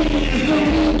guilty. There's no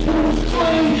need to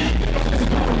explain. This is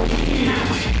how we get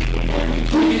it. And we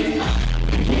get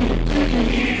it, we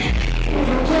get it. On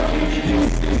the record,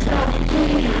 this is how we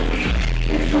get it.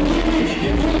 If you win it,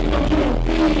 you ain't no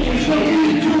guilty. There's no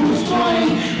need to explain.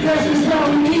 This is how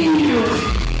we get it.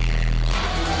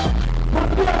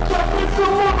 It's a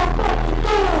motherfucking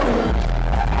door!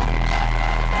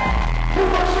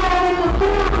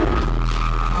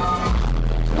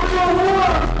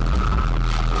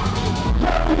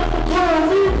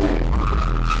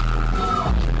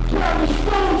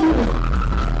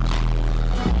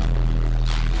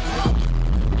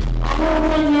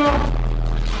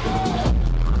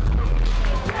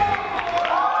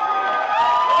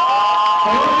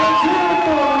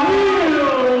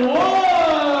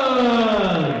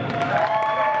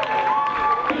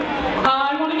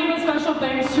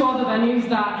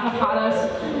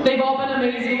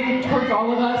 amazing towards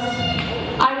all of us.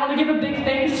 I want to give a big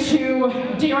thanks to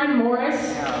Darren Morris.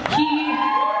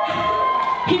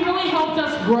 He really helped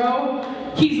us grow.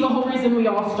 He's the whole reason we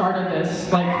all started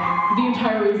this, like the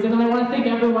entire reason. And I want to thank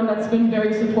everyone that's been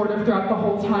very supportive throughout the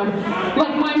whole time.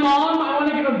 Like my mom, I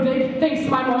want to give a big thanks to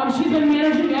my mom. She's been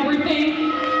managing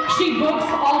everything. She books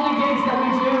all the gigs that we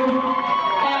do.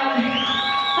 And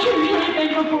I'm really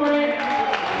thankful for it.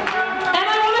 And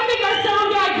I want to thank our sound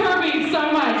guy, Kirby, so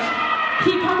much.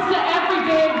 He comes to every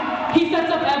gig. He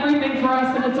sets up everything for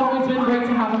us, and it's always been great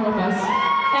to have him with us.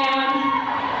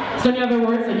 And so any other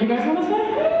words that you guys want to say?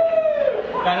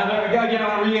 Again,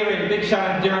 I want to reiterate a big shout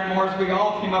out to Darren Morris. We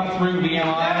all came up through VMI,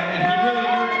 and he really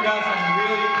nurtured us, and we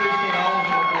really appreciate all of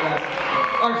his work with us.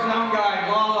 Our sound guy,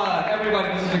 Lala,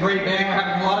 everybody, this is a great band. We're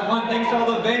having a lot of fun. Thanks to all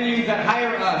the venues that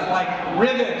hire us, like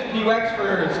Rivet, Pew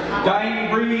Experts,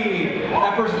 Dying Breed.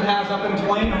 That person has up in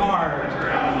Twain Hard.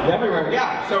 Everywhere.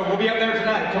 Yeah, so we'll be up there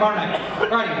tonight, tomorrow night,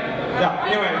 Friday night. Yeah,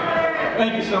 anyway,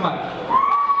 thank you so much.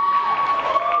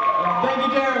 Thank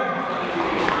you, Darren.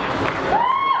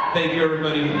 Thank you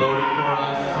everybody who voted for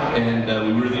us, and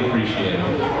we really appreciate it.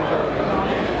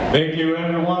 Thank you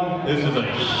everyone. This is a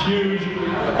huge,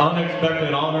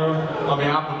 unexpected honor on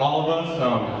behalf of all of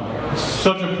us.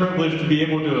 Such a privilege to be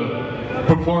able to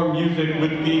perform music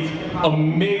with these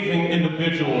amazing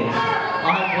individuals.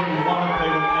 I wouldn't want to play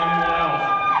with anyone else.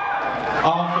 I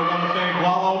also want to thank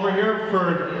Lala over here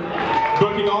for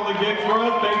booking all the gigs for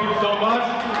us. Thank you so much.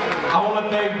 I want to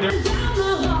thank down.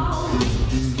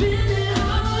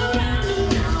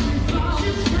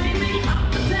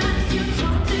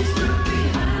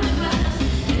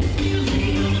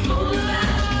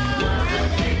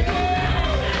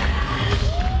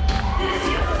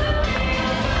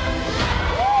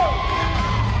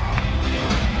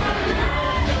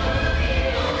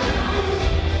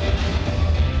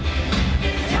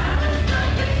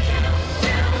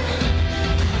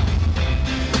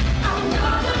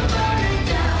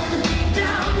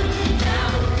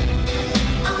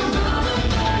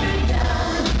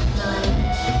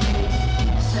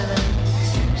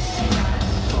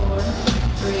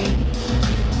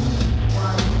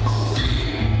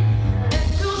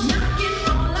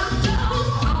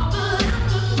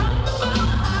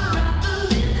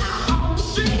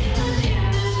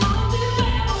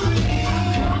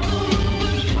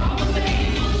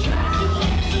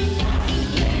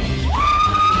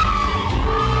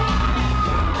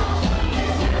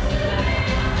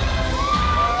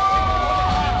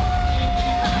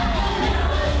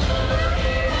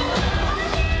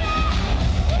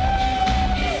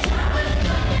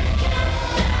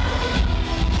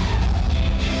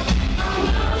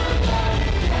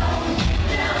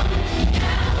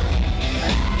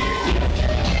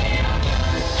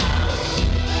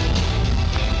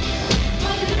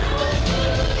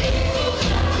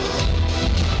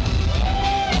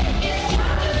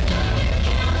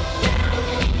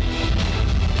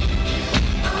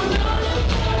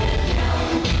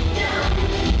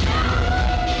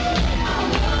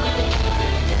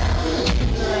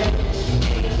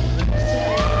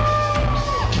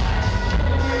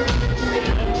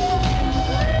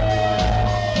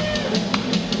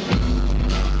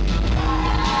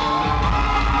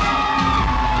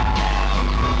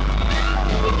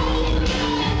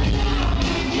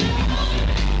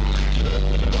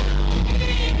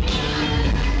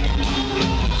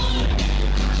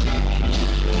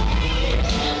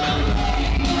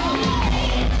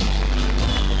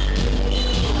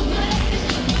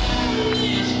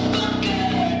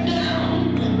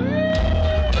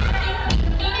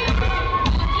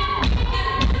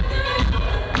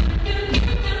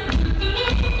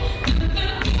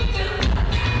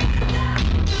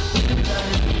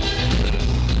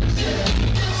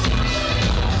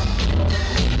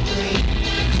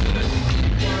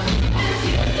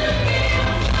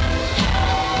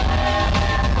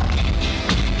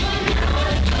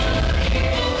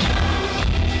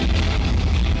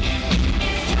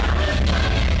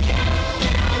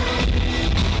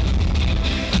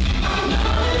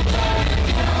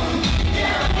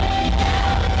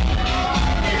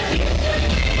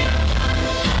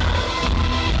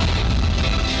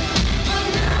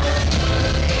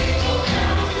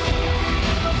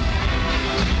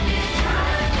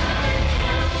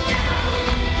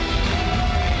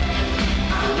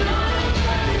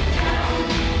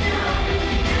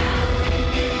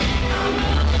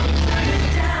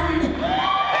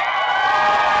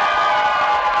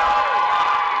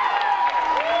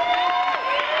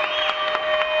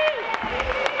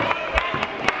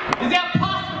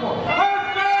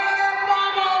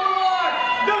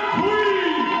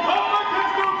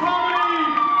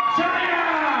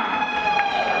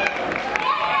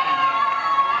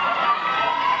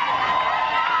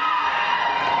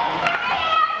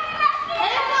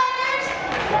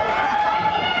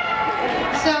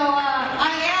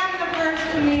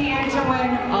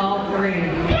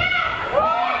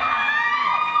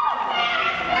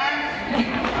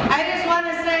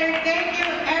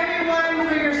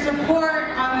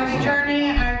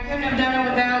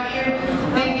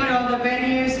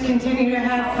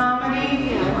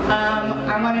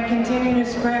 I want to continue to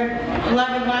spread love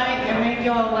and light and make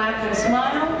you all laugh and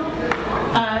smile.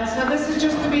 So this is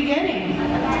just the beginning.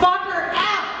 Fuck her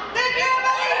out! Thank you,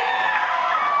 everybody!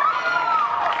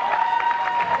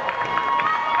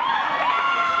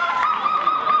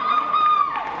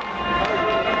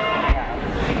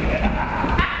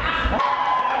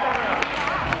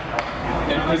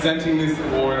 And presenting this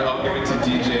award, I'll give it to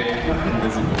DJ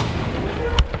Invisible.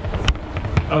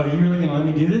 Oh, you really gonna let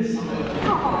me do this?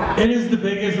 It is the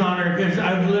biggest honor because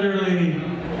I've literally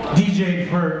DJ'd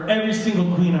for every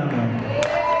single queen I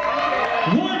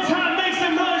know. One time, make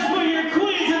some noise for your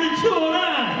queens in the 209.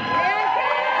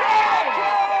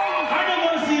 I don't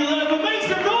want to see you live, but make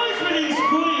some noise for these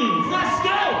queens. Let's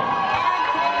go.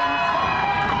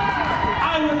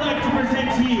 I would like to present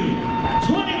to you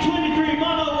 2023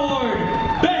 Mama Award,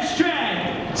 Best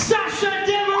Drag, Sasha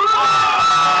Devereaux.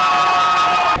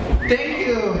 Thank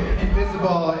you,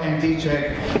 Invisible and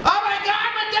DJ. Oh my God,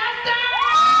 Modesto!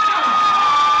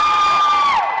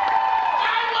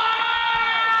 I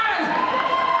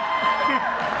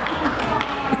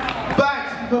won! But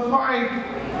before I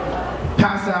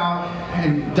pass out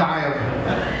and die of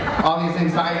all these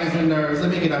anxieties and nerves, let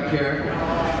me get up here.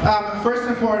 First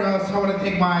and foremost, I want to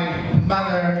thank my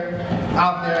mother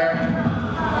out there.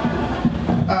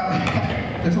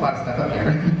 There's a lot of stuff up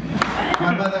here.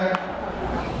 My mother,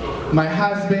 my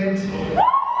husband,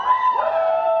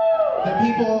 the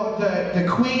people, the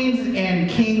queens and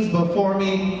kings before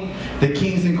me, the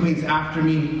kings and queens after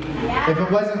me. If it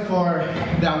wasn't for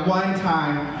that one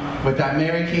time with that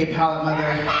Mary Kay palette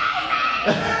mother,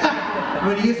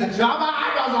 when he used to draw my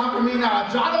eyebrows on for me, now I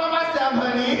draw them on myself,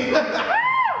 honey.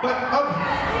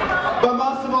 But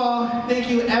most of all, thank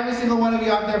you every single one of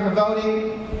you out there for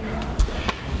voting.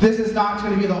 This is not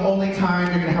going to be the only time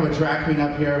you're going to have a drag queen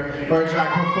up here or a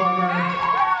drag performer.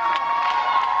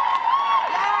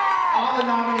 All the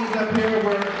nominees up here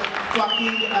were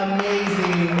fucking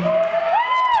amazing.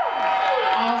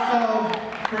 Also,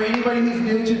 for anybody who's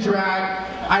new to drag,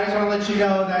 I just want to let you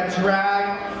know that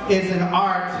drag is an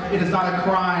art. It is not a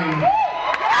crime.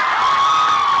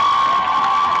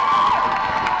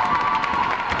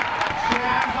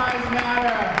 Trans lives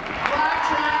matter. Black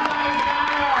trans lives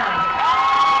matter.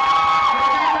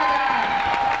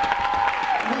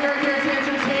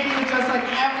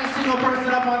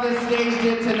 Person up on this stage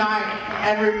did tonight,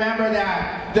 and remember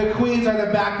that the queens are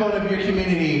the backbone of your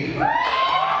community. Thank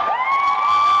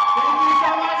you so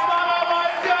much, Mama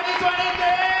Awards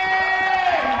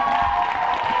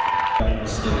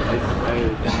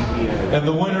 2023! And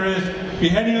the winner is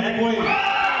Beheading of the Queen.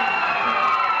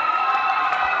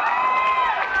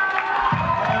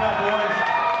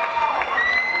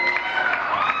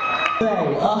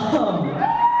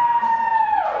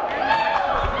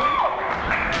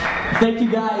 Thank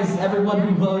you guys, everyone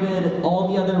who voted, all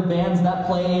the other bands that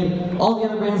played, all the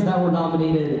other bands that were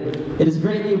nominated. It is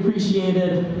greatly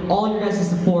appreciated. All your guys'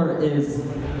 support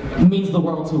means the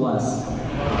world to us.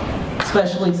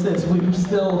 Especially since we're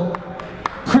still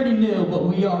pretty new, but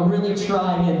we are really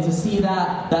trying, and to see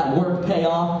that work pay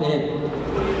off,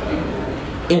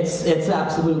 it's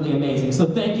absolutely amazing. So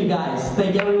thank you guys.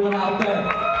 Thank everyone out there.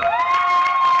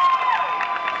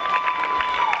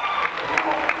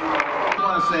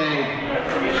 Say,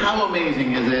 how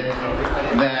amazing is it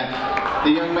that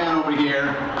the young man over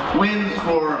here wins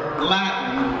for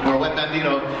Latin, or Wet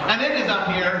Bandito, and then is up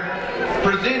here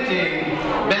presenting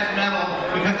Best Metal,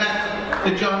 because that's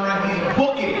the genre he's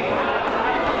booking.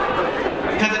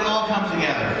 Because it all comes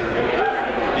together.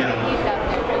 You know.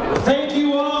 Thank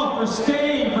you all for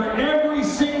staying, for every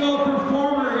single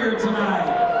performer here tonight.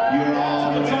 You're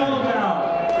all That's what it's all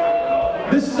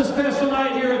about. This is a special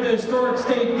night here at the Historic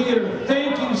State Theater.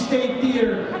 Thank you, State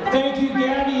Theater. Thank you,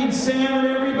 Gabby and Sam and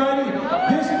everybody.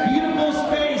 This beautiful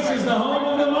space is the home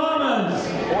of the Mamas.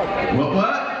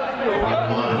 What?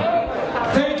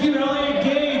 Thank you, Elliot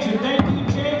Gage, and thank you,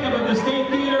 Jacob of the State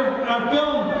Theater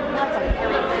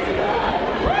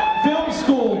Film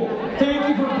School. Thank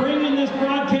you for bringing this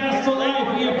broadcast to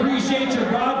life. We appreciate your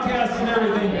broadcasts and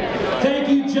everything. Thank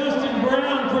you, Justin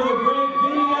Brown, for the great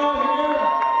video here,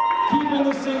 keeping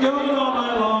this thing going all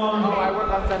night long.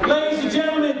 Ladies and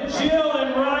gentlemen, Jill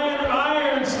and Ryan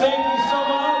Irons, thank you so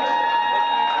much.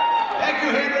 Thank you,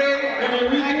 Henry. And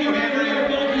Enrique Burgos,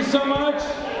 thank you so much.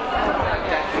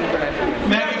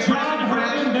 John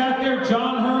Herman back there,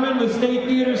 John Herman with State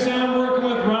Theater Sound, working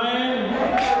with Ryan.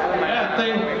 Yeah,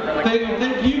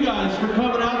 thank you guys for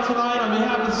coming out tonight on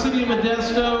behalf of the city of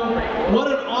Modesto. What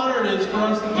an honor it is for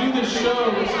us to do this.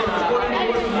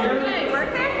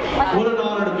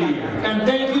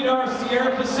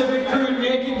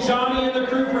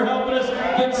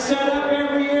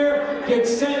 get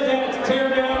sent out to tear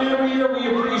down every year. We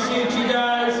appreciate you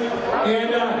guys.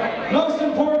 And most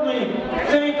importantly,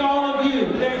 thank all of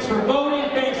you. Thanks for voting.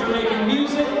 Thanks for making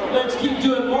music. Let's keep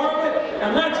doing more of it.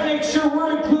 And let's make sure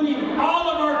we're including all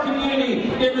of our community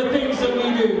in the things that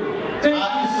we do. Thank you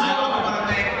so much. I also want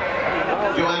to thank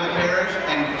Joanna Parrish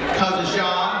and cousin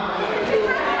Sean.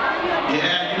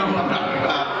 Yeah, you know who I'm talking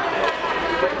about.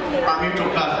 Our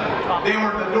mutual cousin. They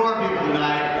were the door people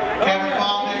tonight. Kevin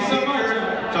Paul makes pictures,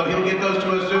 so he'll get those to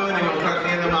us soon, and you'll start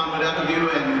seeing them on Modesto View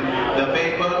and the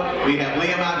Facebook. We have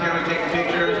Liam out here who's taking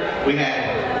pictures. We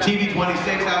had TV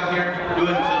 26 out here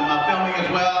doing some filming as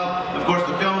well. Of course,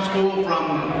 the film school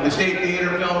from the State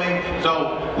Theater filming.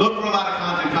 So look for a lot of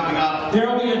content coming up. There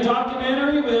will be a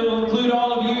documentary that will include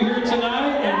all of you here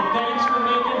tonight, and thanks for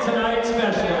making tonight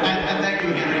special. And thank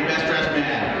you, Henry, best dressed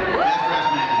man. Best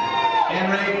dressed man.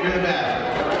 Henry, you're the best.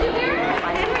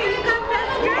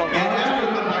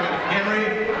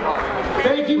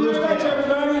 Thank you very much,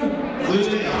 everybody.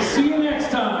 See you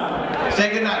next time. Say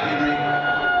goodnight, Henry.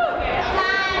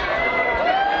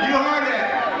 You heard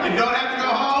it. You don't have to go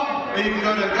home, but you can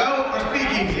go to Go or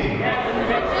Speakeasy.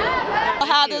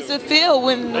 How does it feel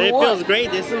when It feels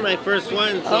great. This is my first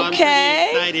one, so I'm pretty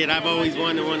excited. I've always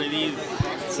wanted one of these.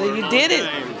 So you did it.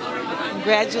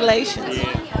 Congratulations.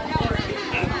 Yeah.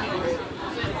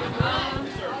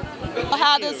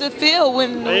 How does it feel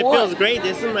when It feels great.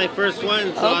 This is my first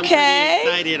one, so I'm pretty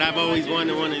excited. I've always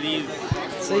wanted one of these.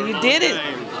 So you did it.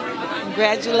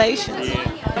 Congratulations.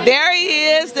 There he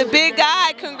is, the big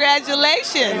guy.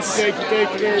 Congratulations.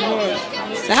 Thank you very much.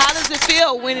 So how does it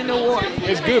feel winning the award?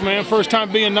 It's good, man. First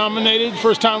time being nominated,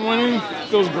 first time winning.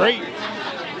 Feels great.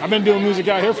 I've been doing music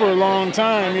out here for a long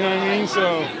time, you know what I mean?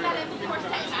 So,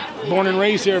 born and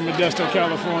raised here in Modesto,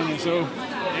 California. So,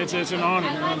 it's an honor,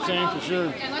 you know what I'm saying, for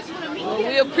sure. Well,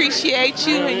 we appreciate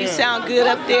you, and you sound good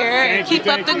up there. And keep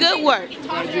up the good work.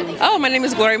 Oh, my name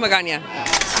is Gloria Magana.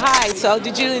 Hi, so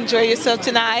did you enjoy yourself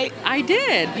tonight? I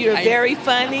did. You're very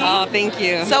funny. Oh, thank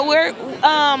you. So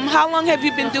how long have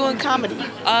you been doing comedy?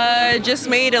 Just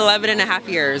made 11 and a half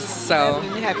years, so. 11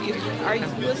 and a half years.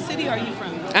 What city are you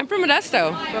from? I'm from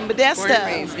Modesto. From Modesto? Born and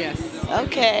raised, yes.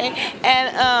 Okay,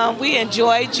 and we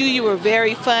enjoyed you. You were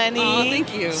very funny. Oh,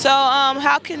 thank you. So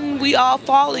how can we all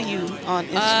follow you on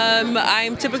Instagram?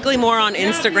 I'm typically more on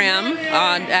Instagram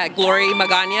at Glory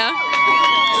Magana.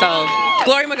 So,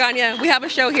 Glory Magana. We have a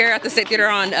show here at the State Theater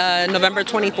on November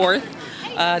 24th,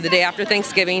 the day after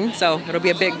Thanksgiving. So it'll be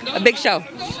a big show.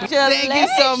 Thank you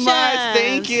so much.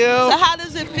 Thank you. So how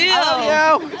does it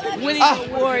feel winning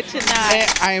the award tonight?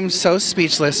 I am so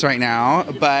speechless right now,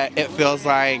 but it feels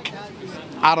like,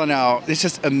 I don't know, it's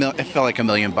just it felt like $1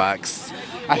 million.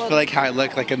 I feel like how I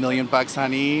look like $1 million,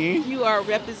 honey. You are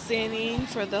representing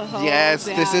for the whole Yes,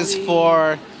 valley. This is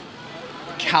for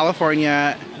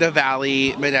California, the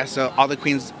Valley, Modesto, all the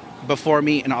queens before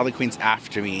me and all the queens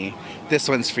after me. This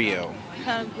one's for you.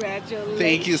 Congratulations.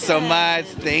 Thank you so much.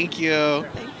 Thank you.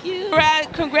 Thank you.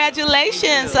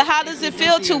 Congratulations. So how does it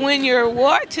feel to win your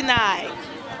award tonight?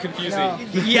 Confusing.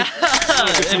 Yeah,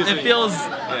 it feels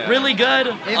really good.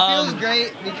 It feels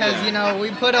great because, you know, we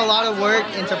put a lot of work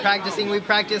into practicing. We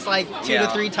practice like 2 to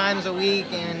 3 times a week,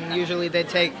 and usually they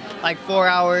take like 4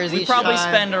 hours each time. We probably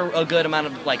spend a good amount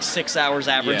of like 6 hours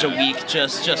average a week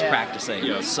just practicing.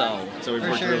 Yeah. So we've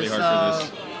worked really hard for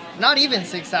this. Not even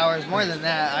 6 hours, more than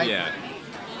that.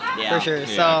 For sure.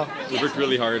 So we worked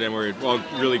really hard, and we're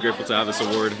really grateful to have this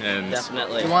award. And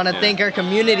definitely, we want to thank our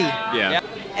community. Yeah.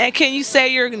 And can you say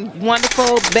your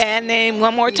wonderful band name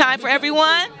one more time for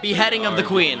everyone? Beheading of the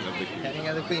Queen. Beheading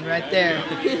of the Queen, right there.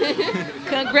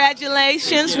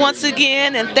 Congratulations once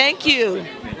again, and thank you.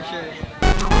 For sure.